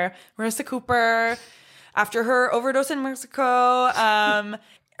familiar, Marissa Cooper, after her overdose in Mexico,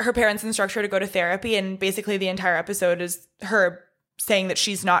 her parents instruct her to go to therapy, and basically the entire episode is her saying that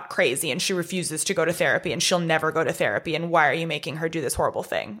she's not crazy and she refuses to go to therapy and she'll never go to therapy, and why are you making her do this horrible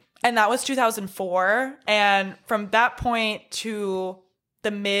thing? And that was 2004. And from that point to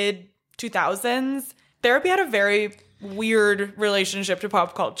the mid 2000s, therapy had a very weird relationship to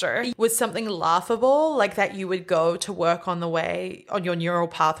pop culture. Was something laughable, like that you would go to work on your neural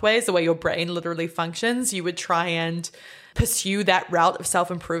pathways, the way your brain literally functions, you would try and pursue that route of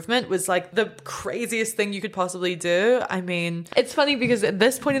self-improvement, was like the craziest thing you could possibly do. I mean, it's funny because at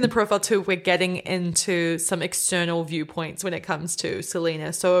this point in the profile too, we're getting into some external viewpoints when it comes to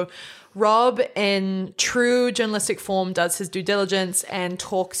Selena. So Rob, in true journalistic form, does his due diligence and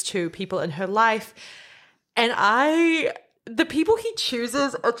talks to people in her life. And the people he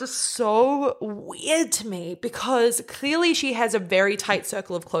chooses are just so weird to me, because clearly she has a very tight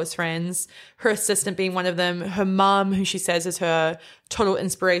circle of close friends, her assistant being one of them, her mum, who she says is her total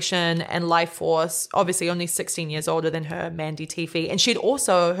inspiration and life force, obviously only 16 years older than her, Mandy Teefey. And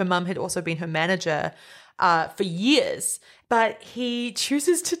her mum had also been her manager for years. But he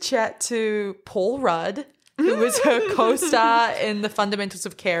chooses to chat to Paul Rudd, who was her co-star in The Fundamentals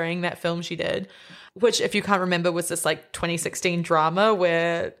of Caring, that film she did, which, if you can't remember, was this like 2016 drama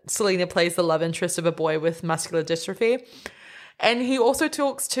where Selena plays the love interest of a boy with muscular dystrophy. And he also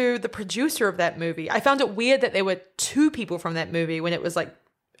talks to the producer of that movie. I found it weird that there were two people from that movie when it was like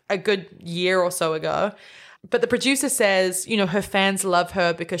a good year or so ago. But the producer says, her fans love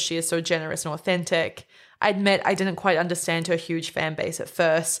her because she is so generous and authentic. I admit I didn't quite understand her huge fan base at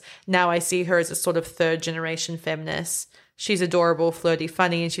first. Now I see her as a sort of third generation feminist. She's adorable, flirty,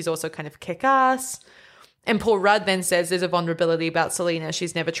 funny, and she's also kind of kick-ass. And Paul Rudd then says there's a vulnerability about Selena.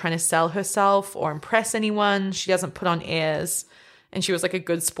 She's never trying to sell herself or impress anyone. She doesn't put on airs. And she was like a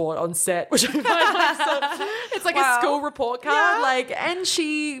good sport on set, which I find so, it's like a school report card. Yeah. And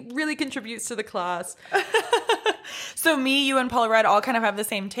she really contributes to the class. So me, you, and Paul Rudd all kind of have the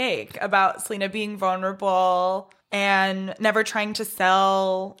same take about Selena being vulnerable and never trying to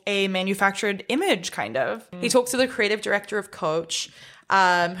sell a manufactured image, kind of. He talks to the creative director of Coach,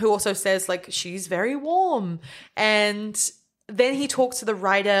 who also says like she's very warm. And then he talks to the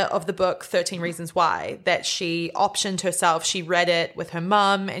writer of the book 13 Reasons Why, that she optioned herself. She read it with her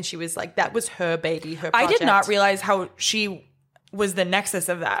mum and she was like, that was her baby, her project. I did not realize how she was the nexus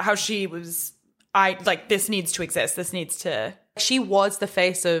of that. How she was, this needs to exist. This needs to. She was the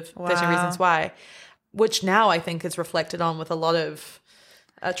face of 13 Reasons Why, which now I think is reflected on with a lot of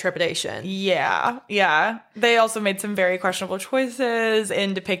trepidation. Yeah. They also made some very questionable choices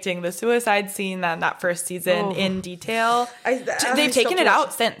in depicting the suicide scene that first season in detail. They've taken it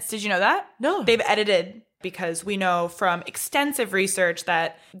out since. Did you know that? No. They've edited because we know from extensive research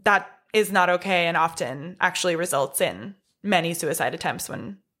that is not okay and often actually results in many suicide attempts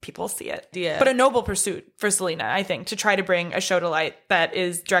when people see it. Yeah. But a noble pursuit for Selena, I think, to try to bring a show to light that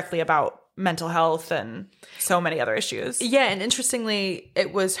is directly about mental health and so many other issues. Yeah, and interestingly,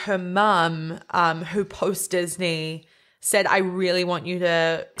 it was her mum who post-Disney said, I really want you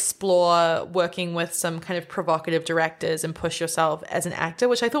to explore working with some kind of provocative directors and push yourself as an actor,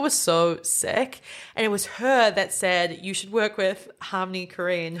 which I thought was so sick. And it was her that said, you should work with Harmony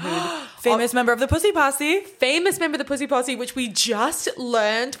Korine, who famous member of the Pussy Posse. Famous member of the Pussy Posse, which we just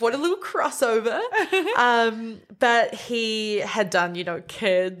learned. What a little crossover. But he had done,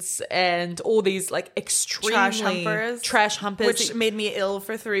 Kids and all these like extremely trash humpers. Which made me ill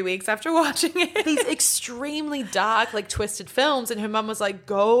for 3 weeks after watching it. These extremely dark, like twisted films. And her mum was like,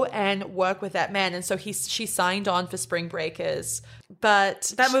 go and work with that man. And so she signed on for Spring Breakers.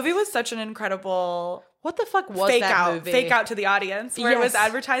 But that movie was such an incredible... What the fuck was that movie? Fake out to the audience, where it was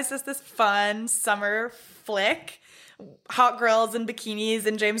advertised as this fun summer flick. Hot girls in bikinis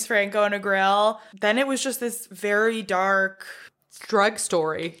and James Franco on a grill. Then it was just this very dark drug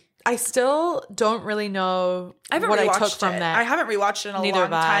story. I still don't really know what I took from that. I haven't rewatched it in a long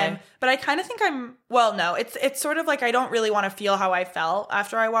time. But I kind of think it's sort of like I don't really want to feel how I felt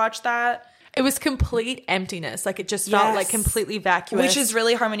after I watched that. It was complete emptiness. Like, it just felt like completely vacuous. Which is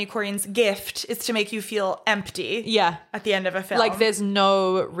really Harmony Korine's gift, is to make you feel empty. Yeah. At the end of a film. Like, there's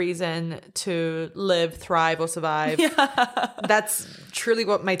no reason to live, thrive, or survive. Yeah. That's truly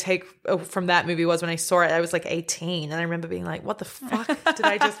what my take from that movie was when I saw it. I was like 18, and I remember being like, what the fuck did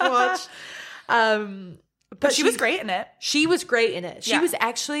I just watch? But she was great in it. She was great in it. She was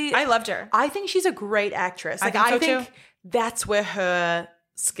actually... I loved her. I think she's a great actress. Like, I think that's where her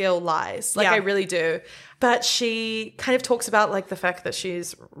skill lies. Like, I really do. But she kind of talks about like the fact that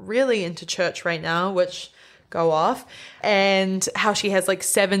she's really into church right now, which go off, and how she has like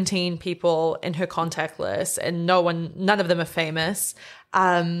 17 people in her contact list and none of them are famous.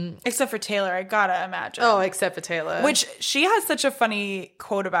 Except for Taylor, I gotta imagine. Oh, except for Taylor. Which she has such a funny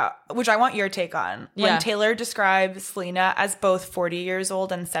quote about, which I want your take on. When Taylor describes Selena as both 40 years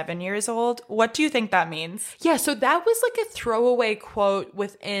old and 7 years old, what do you think that means? Yeah, so that was like a throwaway quote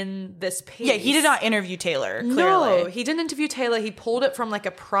within this piece. Yeah, he did not interview Taylor, clearly. No, he didn't interview Taylor. He pulled it from like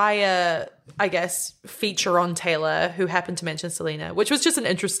a prior, I guess, feature on Taylor, who happened to mention Selena, which was just an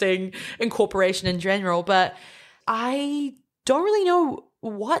interesting incorporation in general. But I don't really know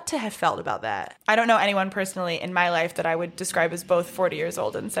what to have felt about that. I don't know anyone personally in my life that I would describe as both 40 years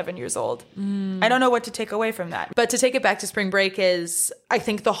old and 7 years old. I don't know what to take away from that. But to take it back to Spring Break is, I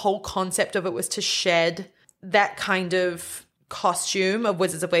think the whole concept of it was to shed that kind of costume of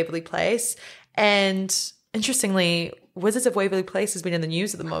Wizards of Waverly Place. And interestingly, Wizards of Waverly Place has been in the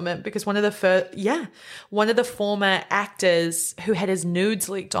news at the moment because one of the former actors who had his nudes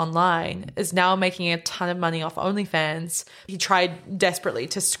leaked online is now making a ton of money off OnlyFans. He tried desperately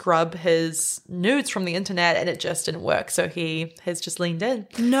to scrub his nudes from the internet and it just didn't work. So he has just leaned in.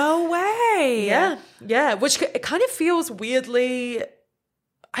 No way. Yeah. Which it kind of feels weirdly...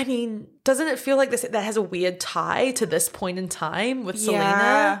 I mean, doesn't it feel like that has a weird tie to this point in time with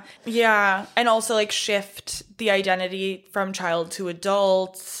Selena? Yeah. And also like shift the identity from child to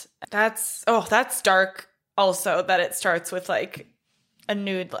adult. That's dark also, that it starts with like a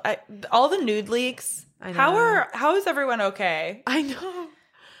nude. All the nude leaks. I know. How is everyone okay? I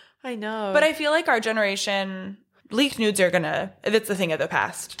know. But I feel like our generation... Leaked nudes it's a thing of the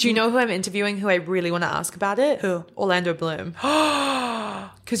past. Do you know who I'm interviewing who I really want to ask about it? Who? Orlando Bloom.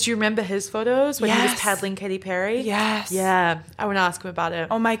 Because you remember his photos when he was paddling Katy Perry? Yes. Yeah. I want to ask him about it.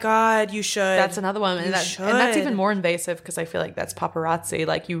 Oh my God, you should. That's another one. And that's even more invasive because I feel like that's paparazzi.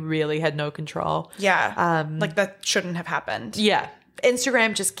 Like, you really had no control. Yeah. Like, that shouldn't have happened. Yeah.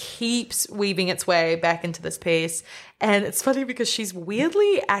 Instagram just keeps weaving its way back into this piece. And it's funny because she's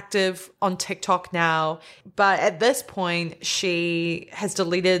weirdly active on TikTok now. But at this point, she has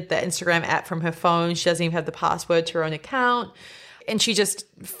deleted the Instagram app from her phone. She doesn't even have the password to her own account. And she just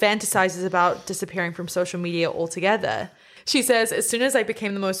fantasizes about disappearing from social media altogether. She says, as soon as I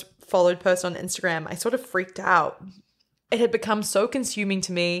became the most followed person on Instagram, I sort of freaked out. It had become so consuming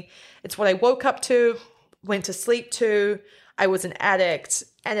to me. It's what I woke up to, went to sleep to. I was an addict,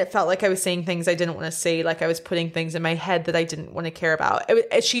 and it felt like I was seeing things I didn't want to see, like I was putting things in my head that I didn't want to care about.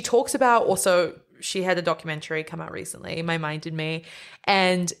 She talks about also, she had a documentary come out recently, My Mind in Me,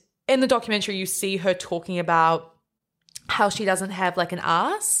 and in the documentary you see her talking about how she doesn't have like an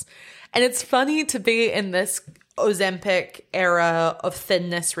ass. And it's funny to be in this Ozempic era of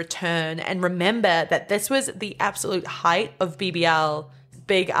thinness return and remember that this was the absolute height of BBL,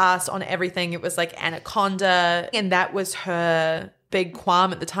 big ass on everything. It was like anaconda, and that was her big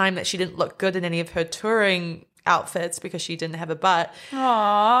qualm at the time, that she didn't look good in any of her touring outfits because she didn't have a butt.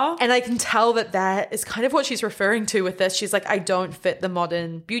 Aww. And I can tell that that is kind of what she's referring to with this. She's like, I don't fit the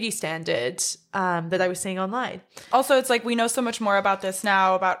modern beauty standard that I was seeing online. Also, it's like we know so much more about this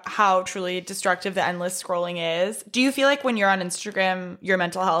now, about how truly destructive the endless scrolling is. Do you feel like when you're on Instagram, your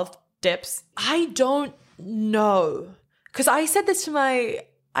mental health dips? I don't know. Because I said this to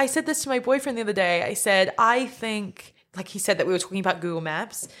my boyfriend the other day. I said, I think, like he said that we were talking about Google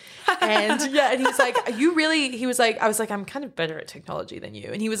Maps. And yeah, and he's like, I was like, I'm kind of better at technology than you.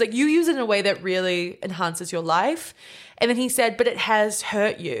 And he was like, you use it in a way that really enhances your life. And then he said, but it has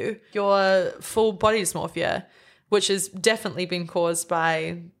hurt you, your full body dysmorphia, which has definitely been caused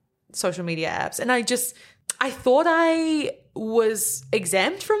by social media apps. And I thought I was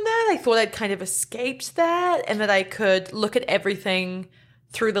exempt from that. I thought I'd kind of escaped that, and that I could look at everything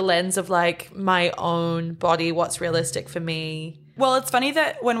through the lens of like my own body, what's realistic for me. Well, it's funny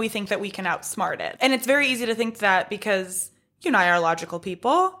that when we think that we can outsmart it, and it's very easy to think that because you and I are logical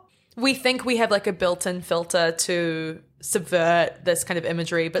people. We think we have like a built-in filter to subvert this kind of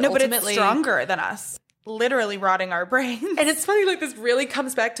imagery, but ultimately, but it's stronger than us. Literally rotting our brains. And it's funny, like this really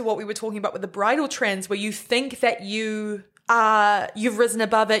comes back to what we were talking about with the bridal trends, where you think that you've risen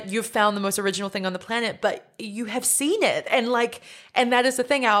above it, you've found the most original thing on the planet, but you have seen it. And that is the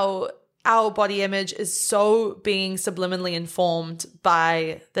thing, our body image is so being subliminally informed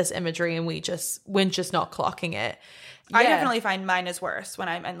by this imagery, and we're just not clocking it. Yeah. I definitely find mine is worse when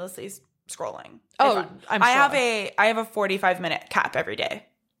I'm endlessly scrolling. Oh, I'm sure. I have a 45-minute cap every day.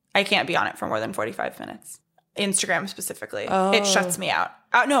 I can't be on it for more than 45 minutes. Instagram specifically. Oh. It shuts me out.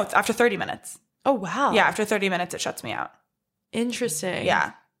 No, it's after 30 minutes. Oh, wow. Yeah, after 30 minutes, it shuts me out. Interesting.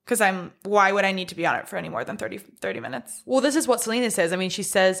 Yeah. Because why would I need to be on it for any more than 30 minutes? Well, this is what Selena says. I mean, she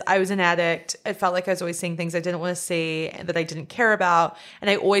says, I was an addict. It felt like I was always seeing things I didn't want to see and that I didn't care about. And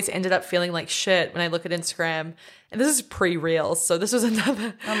I always ended up feeling like shit when I look at Instagram. And this is pre-reels. So this was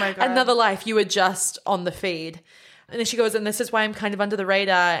another life. You were just on the feed. And then she goes, and this is why I'm kind of under the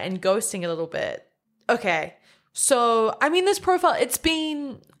radar and ghosting a little bit. Okay. So, I mean, this profile, it's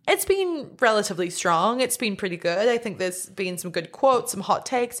been relatively strong. It's been pretty good. I think there's been some good quotes, some hot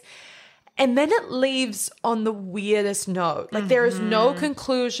takes. And then it leaves on the weirdest note. Like there is no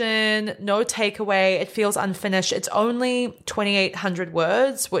conclusion, no takeaway. It feels unfinished. It's only 2,800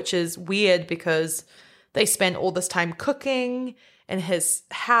 words, which is weird because they spent all this time cooking in his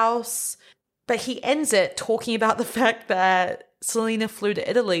house. But he ends it talking about the fact that Selena flew to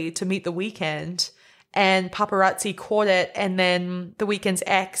Italy to meet The Weeknd, and paparazzi caught it, and then The Weeknd's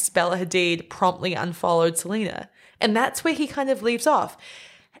ex, Bella Hadid, promptly unfollowed Selena. And that's where he kind of leaves off.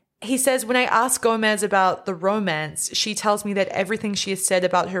 He says, when I ask Gomez about the romance, she tells me that everything she has said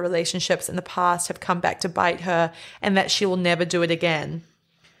about her relationships in the past have come back to bite her, and that she will never do it again.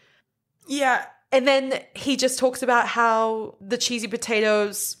 Yeah. And then he just talks about how the cheesy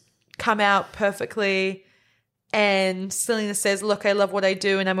potatoes come out perfectly, and Selena says, look, I love what I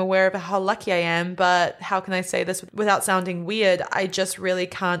do and I'm aware of how lucky I am, but how can I say this without sounding weird? I just really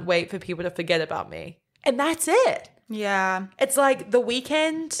can't wait for people to forget about me. And that's it. Yeah. It's like The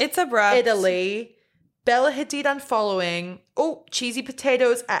Weeknd, it's abrupt. Italy, Bella Hadid unfollowing, cheesy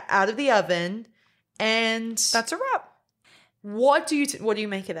potatoes out of the oven, and that's a wrap. What do you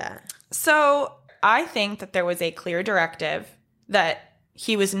make of that? So I think that there was a clear directive that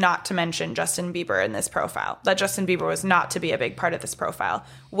he was not to mention Justin Bieber in this profile, that Justin Bieber was not to be a big part of this profile,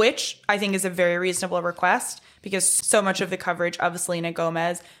 which I think is a very reasonable request because so much of the coverage of Selena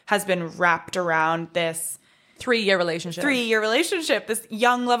Gomez has been wrapped around this 3-year relationship, this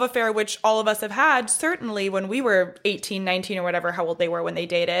young love affair, which all of us have had, certainly when we were 18, 19 or whatever, how old they were when they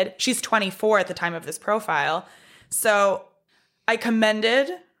dated. She's 24 at the time of this profile. So I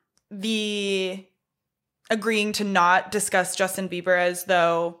commended the agreeing to not discuss Justin Bieber as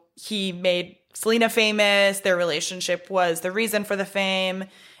though he made Selena famous, their relationship was the reason for the fame,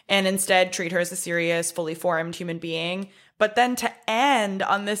 and instead treat her as a serious, fully formed human being. But then to end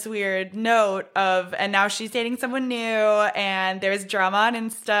on this weird note of, and now she's dating someone new and there's drama on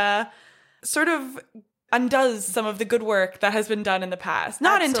Insta, sort of undoes some of the good work that has been done in the past.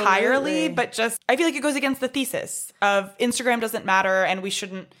 Not entirely, but just, I feel like it goes against the thesis of Instagram doesn't matter and we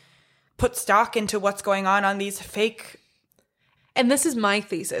shouldn't put stock into what's going on these fake. And this is my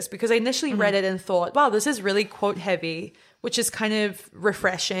thesis, because I initially read it and thought, wow, this is really quote heavy, which is kind of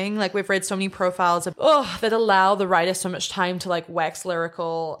refreshing. Like, we've read so many profiles of, that allow the writer so much time to like wax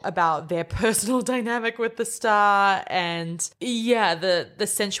lyrical about their personal dynamic with the star, and the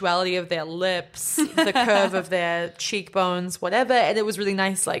sensuality of their lips, the curve of their cheekbones, whatever. And it was really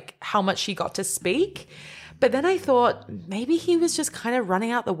nice, like, how much she got to speak. But then I thought maybe he was just kind of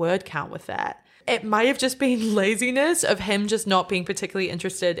running out the word count with that. It might have just been laziness of him just not being particularly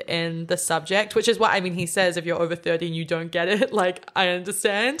interested in the subject, which is what, I mean, he says, if you're over 30 and you don't get it, like, I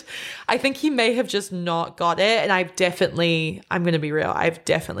understand. I think he may have just not got it. And I'm going to be real, I've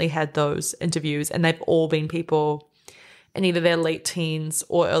definitely had those interviews, and they've all been people in either their late teens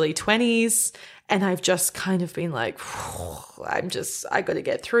or early 20s. And I've just kind of been like, I got to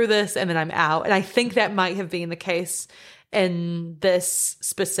get through this, and then I'm out. And I think that might have been the case in this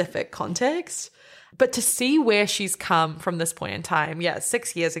specific context. But to see where she's come from this point in time,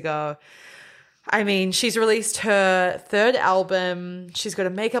 6 years ago, I mean, she's released her third album. She's got a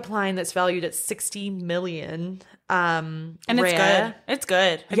makeup line that's valued at $60 million. And it's good. It's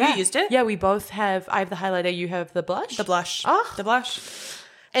good. Have you used it? Yeah, we both have. I have the highlighter. You have the blush? The blush. Oh. The blush.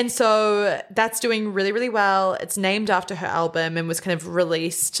 And so that's doing really, really well. It's named after her album and was kind of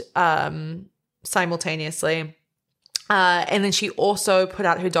released simultaneously. And then she also put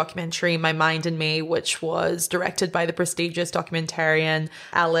out her documentary, My Mind and Me, which was directed by the prestigious documentarian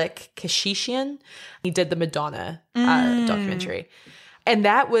Alec Kashishian. He did the Madonna documentary. And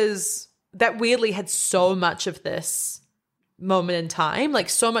that weirdly had so much of this moment in time, like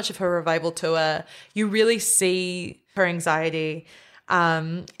so much of her revival tour. You really see her anxiety.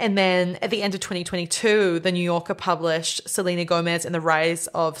 And then at the end of 2022, The New Yorker published Selena Gomez and the Rise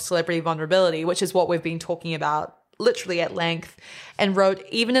of Celebrity Vulnerability, which is what we've been talking about literally at length, and wrote,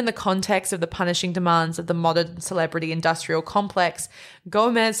 even in the context of the punishing demands of the modern celebrity industrial complex,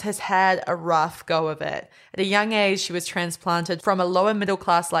 Gomez has had a rough go of it. At a young age, she was transplanted from a lower middle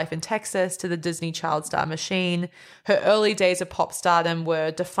class life in Texas to the Disney child star machine. Her early days of pop stardom were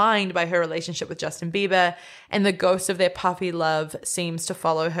defined by her relationship with Justin Bieber, and the ghost of their puppy love seems to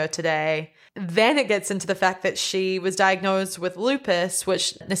follow her today. Then it gets into the fact that she was diagnosed with lupus,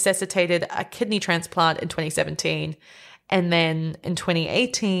 which necessitated a kidney transplant in 2017. And then in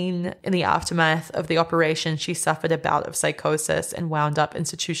 2018, in the aftermath of the operation, she suffered a bout of psychosis and wound up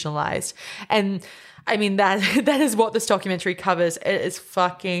institutionalized. And I mean, that is what this documentary covers. It is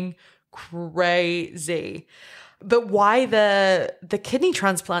fucking crazy. But why the kidney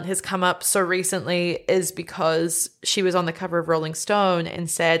transplant has come up so recently is because she was on the cover of Rolling Stone and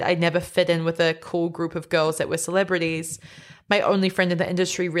said, I never fit in with a cool group of girls that were celebrities. My only friend in the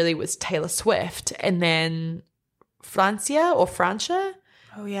industry really was Taylor Swift. And then Francia.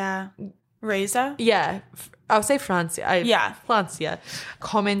 Oh, yeah. Reza? Yeah. I'll say Francia. Francia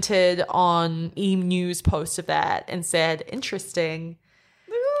commented on E! News post of that and said, interesting.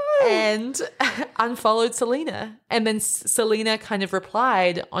 And unfollowed Selena. And then Selena kind of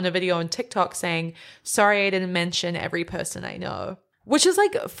replied on a video on TikTok saying, sorry I didn't mention every person I know. Which is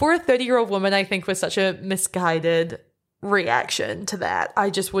like, for a 30-year-old woman, I think was such a misguided reaction to that. I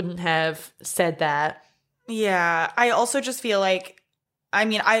just wouldn't have said that. Yeah. I also just feel like, I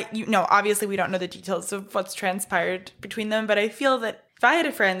mean, obviously we don't know the details of what's transpired between them, but I feel that if I had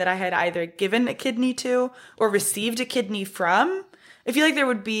a friend that I had either given a kidney to or received a kidney from, I feel like there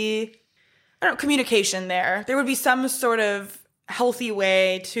would be, communication there. There would be some sort of healthy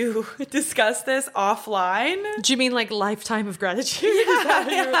way to discuss this offline. Do you mean like lifetime of gratitude?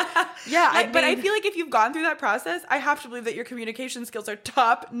 Yeah. But I feel like if you've gone through that process, I have to believe that your communication skills are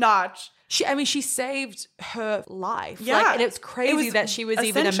top notch. She saved her life. Yeah. Like, and it's crazy that she was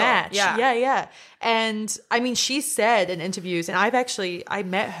essential. even a match. Yeah. And I mean, she said in interviews, and I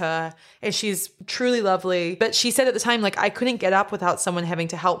met her and she's truly lovely, but she said at the time, like, I couldn't get up without someone having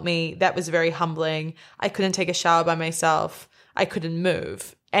to help me. That was very humbling. I couldn't take a shower by myself. I couldn't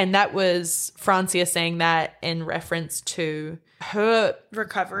move. And that was Francia saying that in reference to her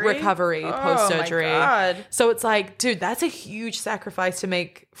recovery post-surgery. My God. So it's like, dude, that's a huge sacrifice to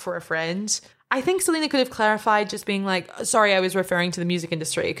make for a friend. I think Selena could have clarified, just being like, sorry, I was referring to the music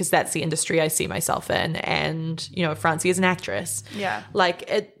industry because that's the industry I see myself in. And, Francia is an actress. Yeah. Like,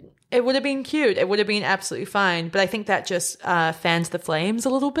 it would have been cute. It would have been absolutely fine. But I think that just fanned the flames a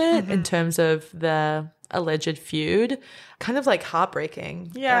little bit in terms of the alleged feud. Kind of like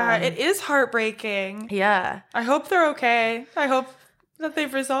heartbreaking. Yeah, it is heartbreaking. Yeah. I hope they're okay. I hope that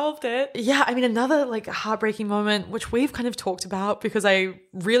they've resolved it. Yeah, I mean, another like heartbreaking moment, which we've kind of talked about because I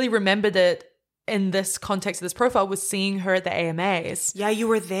really remembered it in this context of this profile, was seeing her at the AMAs. Yeah, you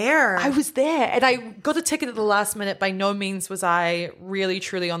were there. I was there, and I got a ticket at the last minute. By no means was I really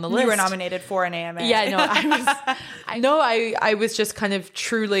truly on the list. You were nominated for an AMA. Yeah, no, I was just kind of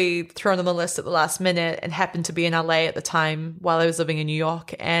truly thrown on the list at the last minute, and happened to be in LA at the time while I was living in New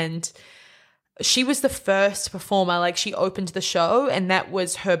York. And she was the first performer. Like, she opened the show, and that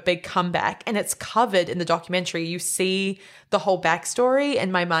was her big comeback. And it's covered in the documentary. You see the whole backstory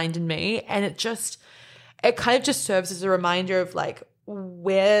in My Mind and Me, and it kind of just serves as a reminder of like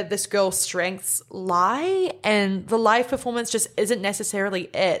where this girl's strengths lie, and the live performance just isn't necessarily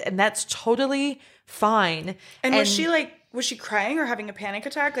it, and that's totally fine. And was she crying or having a panic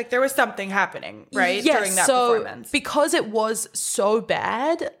attack? Like, there was something happening, right? Yes, during that so performance. Because it was so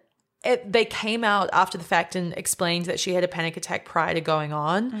bad, they came out after the fact and explained that she had a panic attack prior to going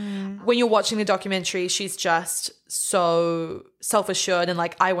on. When you're watching the documentary, she's just so self-assured and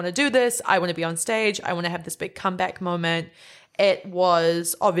like, I want to do this. I want to be on stage. I want to have this big comeback moment. It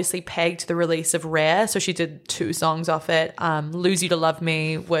was obviously pegged to the release of Rare. So she did 2 songs off it. Lose You to Love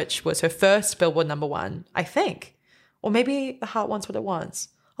Me, which was her first Billboard #1, I think. Or maybe The Heart Wants What It Wants.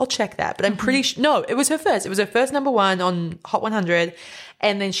 I'll check that, but I'm pretty sure. No, it was her first. It was her first #1 on Hot 100.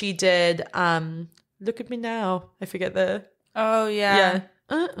 And then she did Look at Me Now. I forget the... Oh, yeah.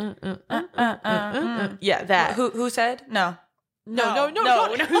 Yeah, that. Who said? No. No,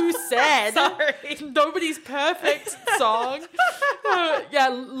 not Who Said. Sorry. Nobody's Perfect song. Yeah,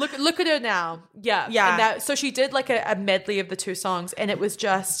 look at her now. Yeah. Yeah. And so she did like a medley of the 2 songs, and it was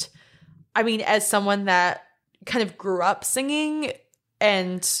just, I mean, as someone that kind of grew up singing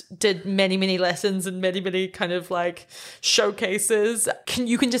and did many, many lessons and many, many kind of like showcases,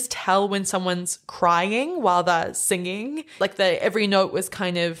 you can just tell when someone's crying while they're singing. Like every note was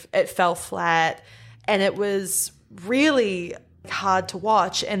kind of, it fell flat, and it was really hard to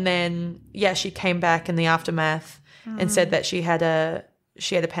watch. And then, yeah, she came back in the aftermath and said that she had a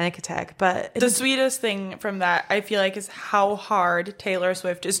panic attack. But the sweetest thing from that, I feel like, is how hard Taylor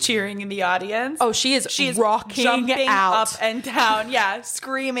Swift is cheering in the audience. Oh, she's rocking jumping out up and down, yeah,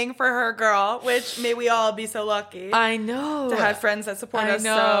 screaming for her girl. Which may we all be so lucky. I know to have friends that support us.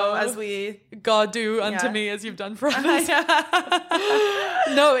 know. So as we God do unto me as you've done for others.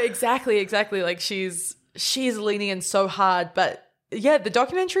 No, exactly. Like she's leaning in so hard. But yeah, the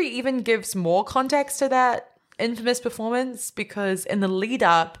documentary even gives more context to that infamous performance, because in the lead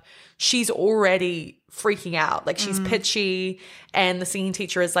up, she's already freaking out. Like, she's pitchy, and the singing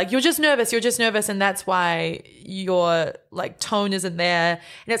teacher is like, you're just nervous, and that's why your like tone isn't there.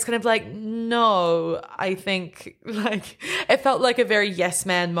 And it's kind of like, no, I think like it felt like a very yes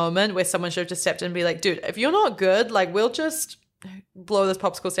man moment where someone should have just stepped in and be like, dude, if you're not good, like, we'll just blow this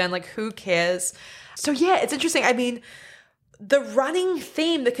popsicle stand, like, who cares? So yeah, it's interesting. I mean, the running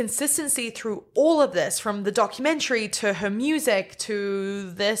theme, the consistency through all of this, from the documentary to her music to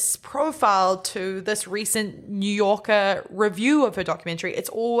this profile to this recent New Yorker review of her documentary, it's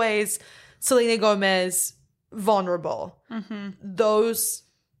always Selena Gomez vulnerable. Those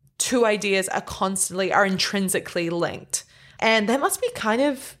 2 ideas are intrinsically linked, and that must be kind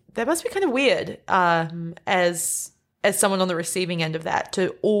of weird as someone on the receiving end of that,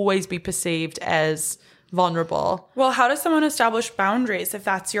 to always be perceived as vulnerable. Well, how does someone establish boundaries if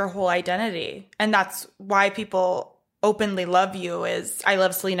that's your whole identity? And that's why people openly love you, is I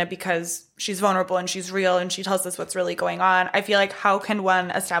love Selena because she's vulnerable and she's real and she tells us what's really going on. I feel like, how can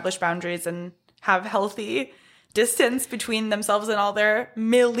one establish boundaries and have healthy distance between themselves and all their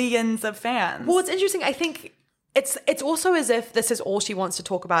millions of fans? Well, it's interesting. I think it's also as if this is all she wants to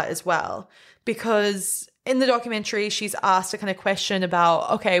talk about as well, because in the documentary, she's asked a kind of question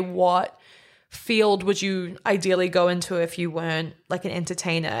about, okay, what field would you ideally go into if you weren't like an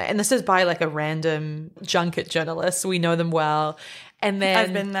entertainer? And this is by like a random junket journalist. We know them well. And then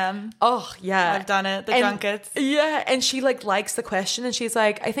I've been them. Oh yeah, I've done it. The junkets. Yeah, and she like likes the question, and she's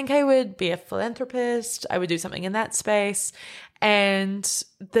like, I think I would be a philanthropist. I would do something in that space. And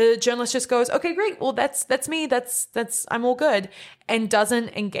the journalist just goes, okay, great. Well, that's me. That's I'm all good, and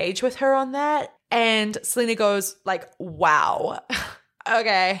doesn't engage with her on that. And Selena goes like, wow,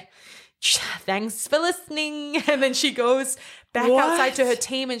 okay, thanks for listening. And then she goes back outside to her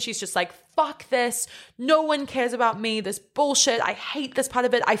team, and she's just like, fuck this. No one cares about me. This bullshit. I hate this part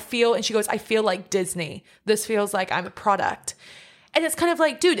of it. And she goes, I feel like Disney. This feels like I'm a product. And it's kind of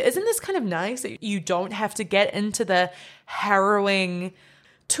like, dude, isn't this kind of nice that you don't have to get into the harrowing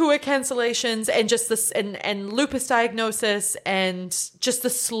tour cancellations and just this and lupus diagnosis and just the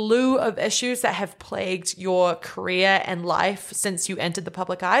slew of issues that have plagued your career and life since you entered the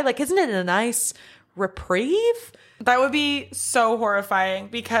public eye. Like, isn't it a nice reprieve? That would be so horrifying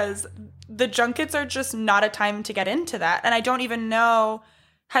because the junkets are just not a time to get into that. And I don't even know,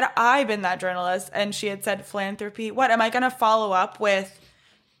 had I been that journalist and she had said philanthropy, what am I going to follow up with?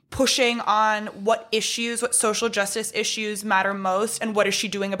 Pushing on what social justice issues matter most, and what is she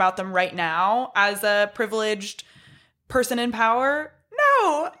doing about them right now as a privileged person in power?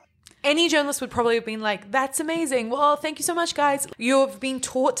 No. Any journalist would probably have been like, that's amazing. Well, thank you so much, guys. You've been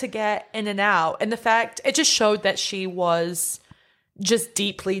taught to get in and out. And the fact, it just showed that she was just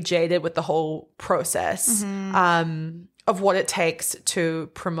deeply jaded with the whole process of what it takes to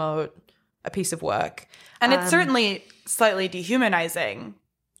promote a piece of work. And it's certainly slightly dehumanizing.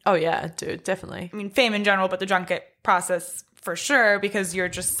 Oh, yeah, dude, definitely. I mean, fame in general, but the junket process for sure, because you're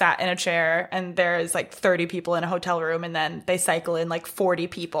just sat in a chair and there's like 30 people in a hotel room and then they cycle in like 40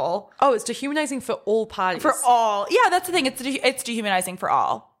 people. Oh, it's dehumanizing for all parties. For all. Yeah, that's the thing. It's dehumanizing for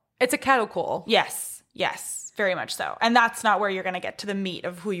all. It's a cattle call. Yes. Yes, very much so. And that's not where you're going to get to the meat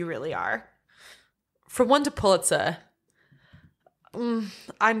of who you really are. From 1 to Pulitzer,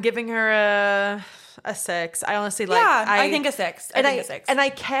 I'm giving her a 6. I honestly like. Yeah, I think a 6. I think a 6. And I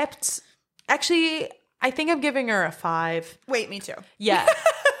kept. Actually, I think I'm giving her a 5. Wait, me too. Yeah.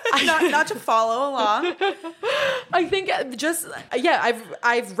 not to follow along. I think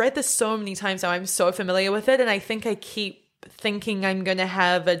I've read this so many times now. I'm so familiar with it, and I think I keep thinking I'm going to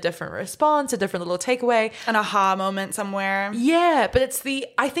have a different response, a different little takeaway, an aha moment somewhere. Yeah, but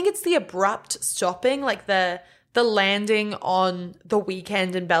I think it's the abrupt stopping, like the landing on the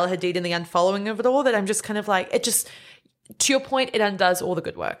weekend and Bella Hadid and the unfollowing of it all, that I'm just kind of like, it just, to your point, it undoes all the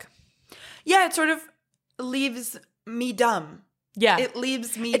good work. Yeah, it sort of leaves me dumb. Yeah. It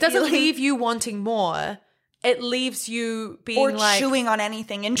leaves me It doesn't leave you wanting more. It leaves you being or like... chewing on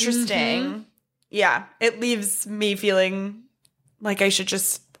anything interesting. Mm-hmm. Yeah. It leaves me feeling like I should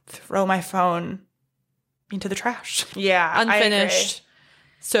just throw my phone into the trash. Yeah. Unfinished.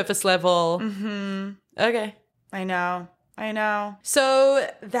 Surface level. Mm-hmm. Okay. I know. So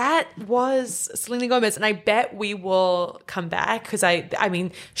that was Selena Gomez, and I bet we will come back because I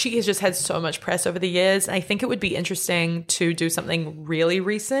mean, she has just had so much press over the years, and I think it would be interesting to do something really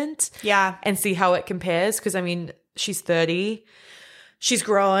recent. Yeah. And see how it compares, because I mean, she's 30. She's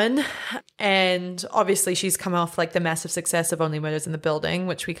grown, and obviously she's come off like the massive success of Only Murders in the Building,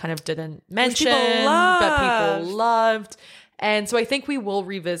 which we kind of didn't mention, but people loved. And so I think we will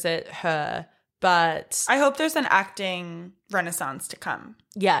revisit her. But I hope there's an acting renaissance to come.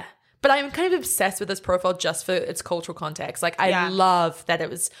 Yeah. But I'm kind of obsessed with this profile just for its cultural context. Like, I love that it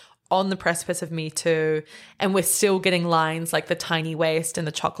was on the precipice of Me Too, and we're still getting lines like the tiny waist and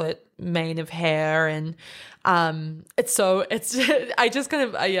the chocolate mane of hair. And I just kind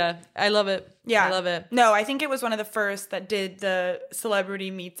of, I love it. Yeah. I love it. No, I think it was one of the first that did the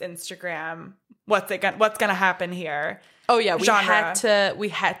celebrity meets Instagram. What's going to happen here? Oh yeah, we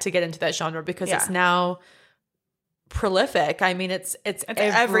had to get into that genre because it's now prolific. I mean, it's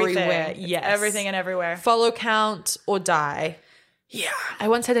everywhere. Everything. Yes, everything and everywhere. Follow count or die. Yeah. I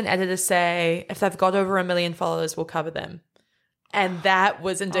once had an editor say, if they've got over 1 million followers, we'll cover them. And that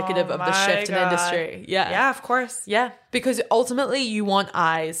was indicative of the shift in industry. Yeah. Yeah, of course. Yeah. Because ultimately you want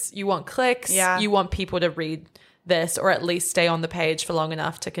eyes, you want clicks, you want people to read this, or at least stay on the page for long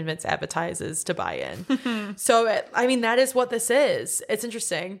enough to convince advertisers to buy in. So, I mean, that is what this is. It's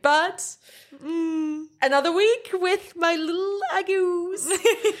interesting. But another week with my little Agus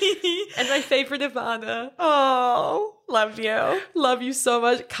and my favorite Ivana. Oh, love you. Love you so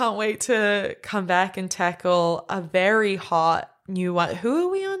much. Can't wait to come back and tackle a very hot new one. Who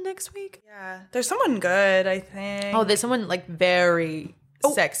are we on next week? Yeah. There's someone good, I think. Oh, there's someone like very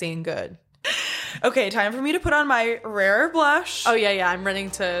sexy and good. Okay, time for me to put on my rare blush. Oh, yeah. I'm running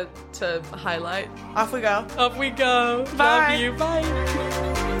to highlight. Off we go. Off we go. Bye. Love you.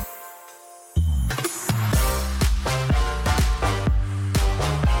 Bye.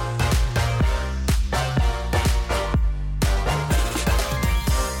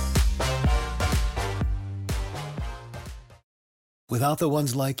 Without the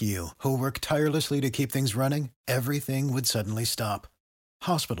ones like you, who work tirelessly to keep things running, everything would suddenly stop.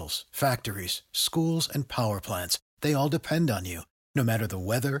 Hospitals, factories, schools, and power plants, they all depend on you. No matter the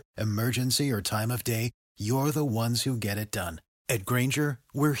weather, emergency, or time of day, you're the ones who get it done. At Grainger,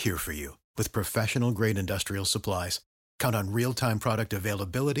 we're here for you with professional-grade industrial supplies. Count on real-time product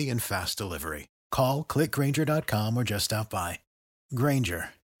availability and fast delivery. Call, clickgrainger.com, or just stop by. Grainger,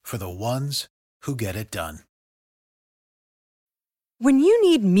 for the ones who get it done. When you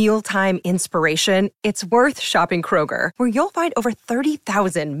need mealtime inspiration, it's worth shopping Kroger, where you'll find over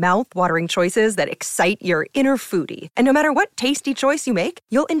 30,000 mouth-watering choices that excite your inner foodie. And no matter what tasty choice you make,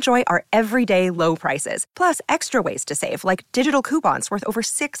 you'll enjoy our everyday low prices, plus extra ways to save, like digital coupons worth over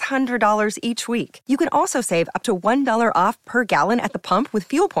 $600 each week. You can also save up to $1 off per gallon at the pump with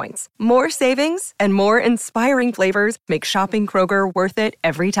fuel points. More savings and more inspiring flavors make shopping Kroger worth it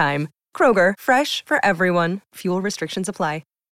every time. Kroger, fresh for everyone. Fuel restrictions apply.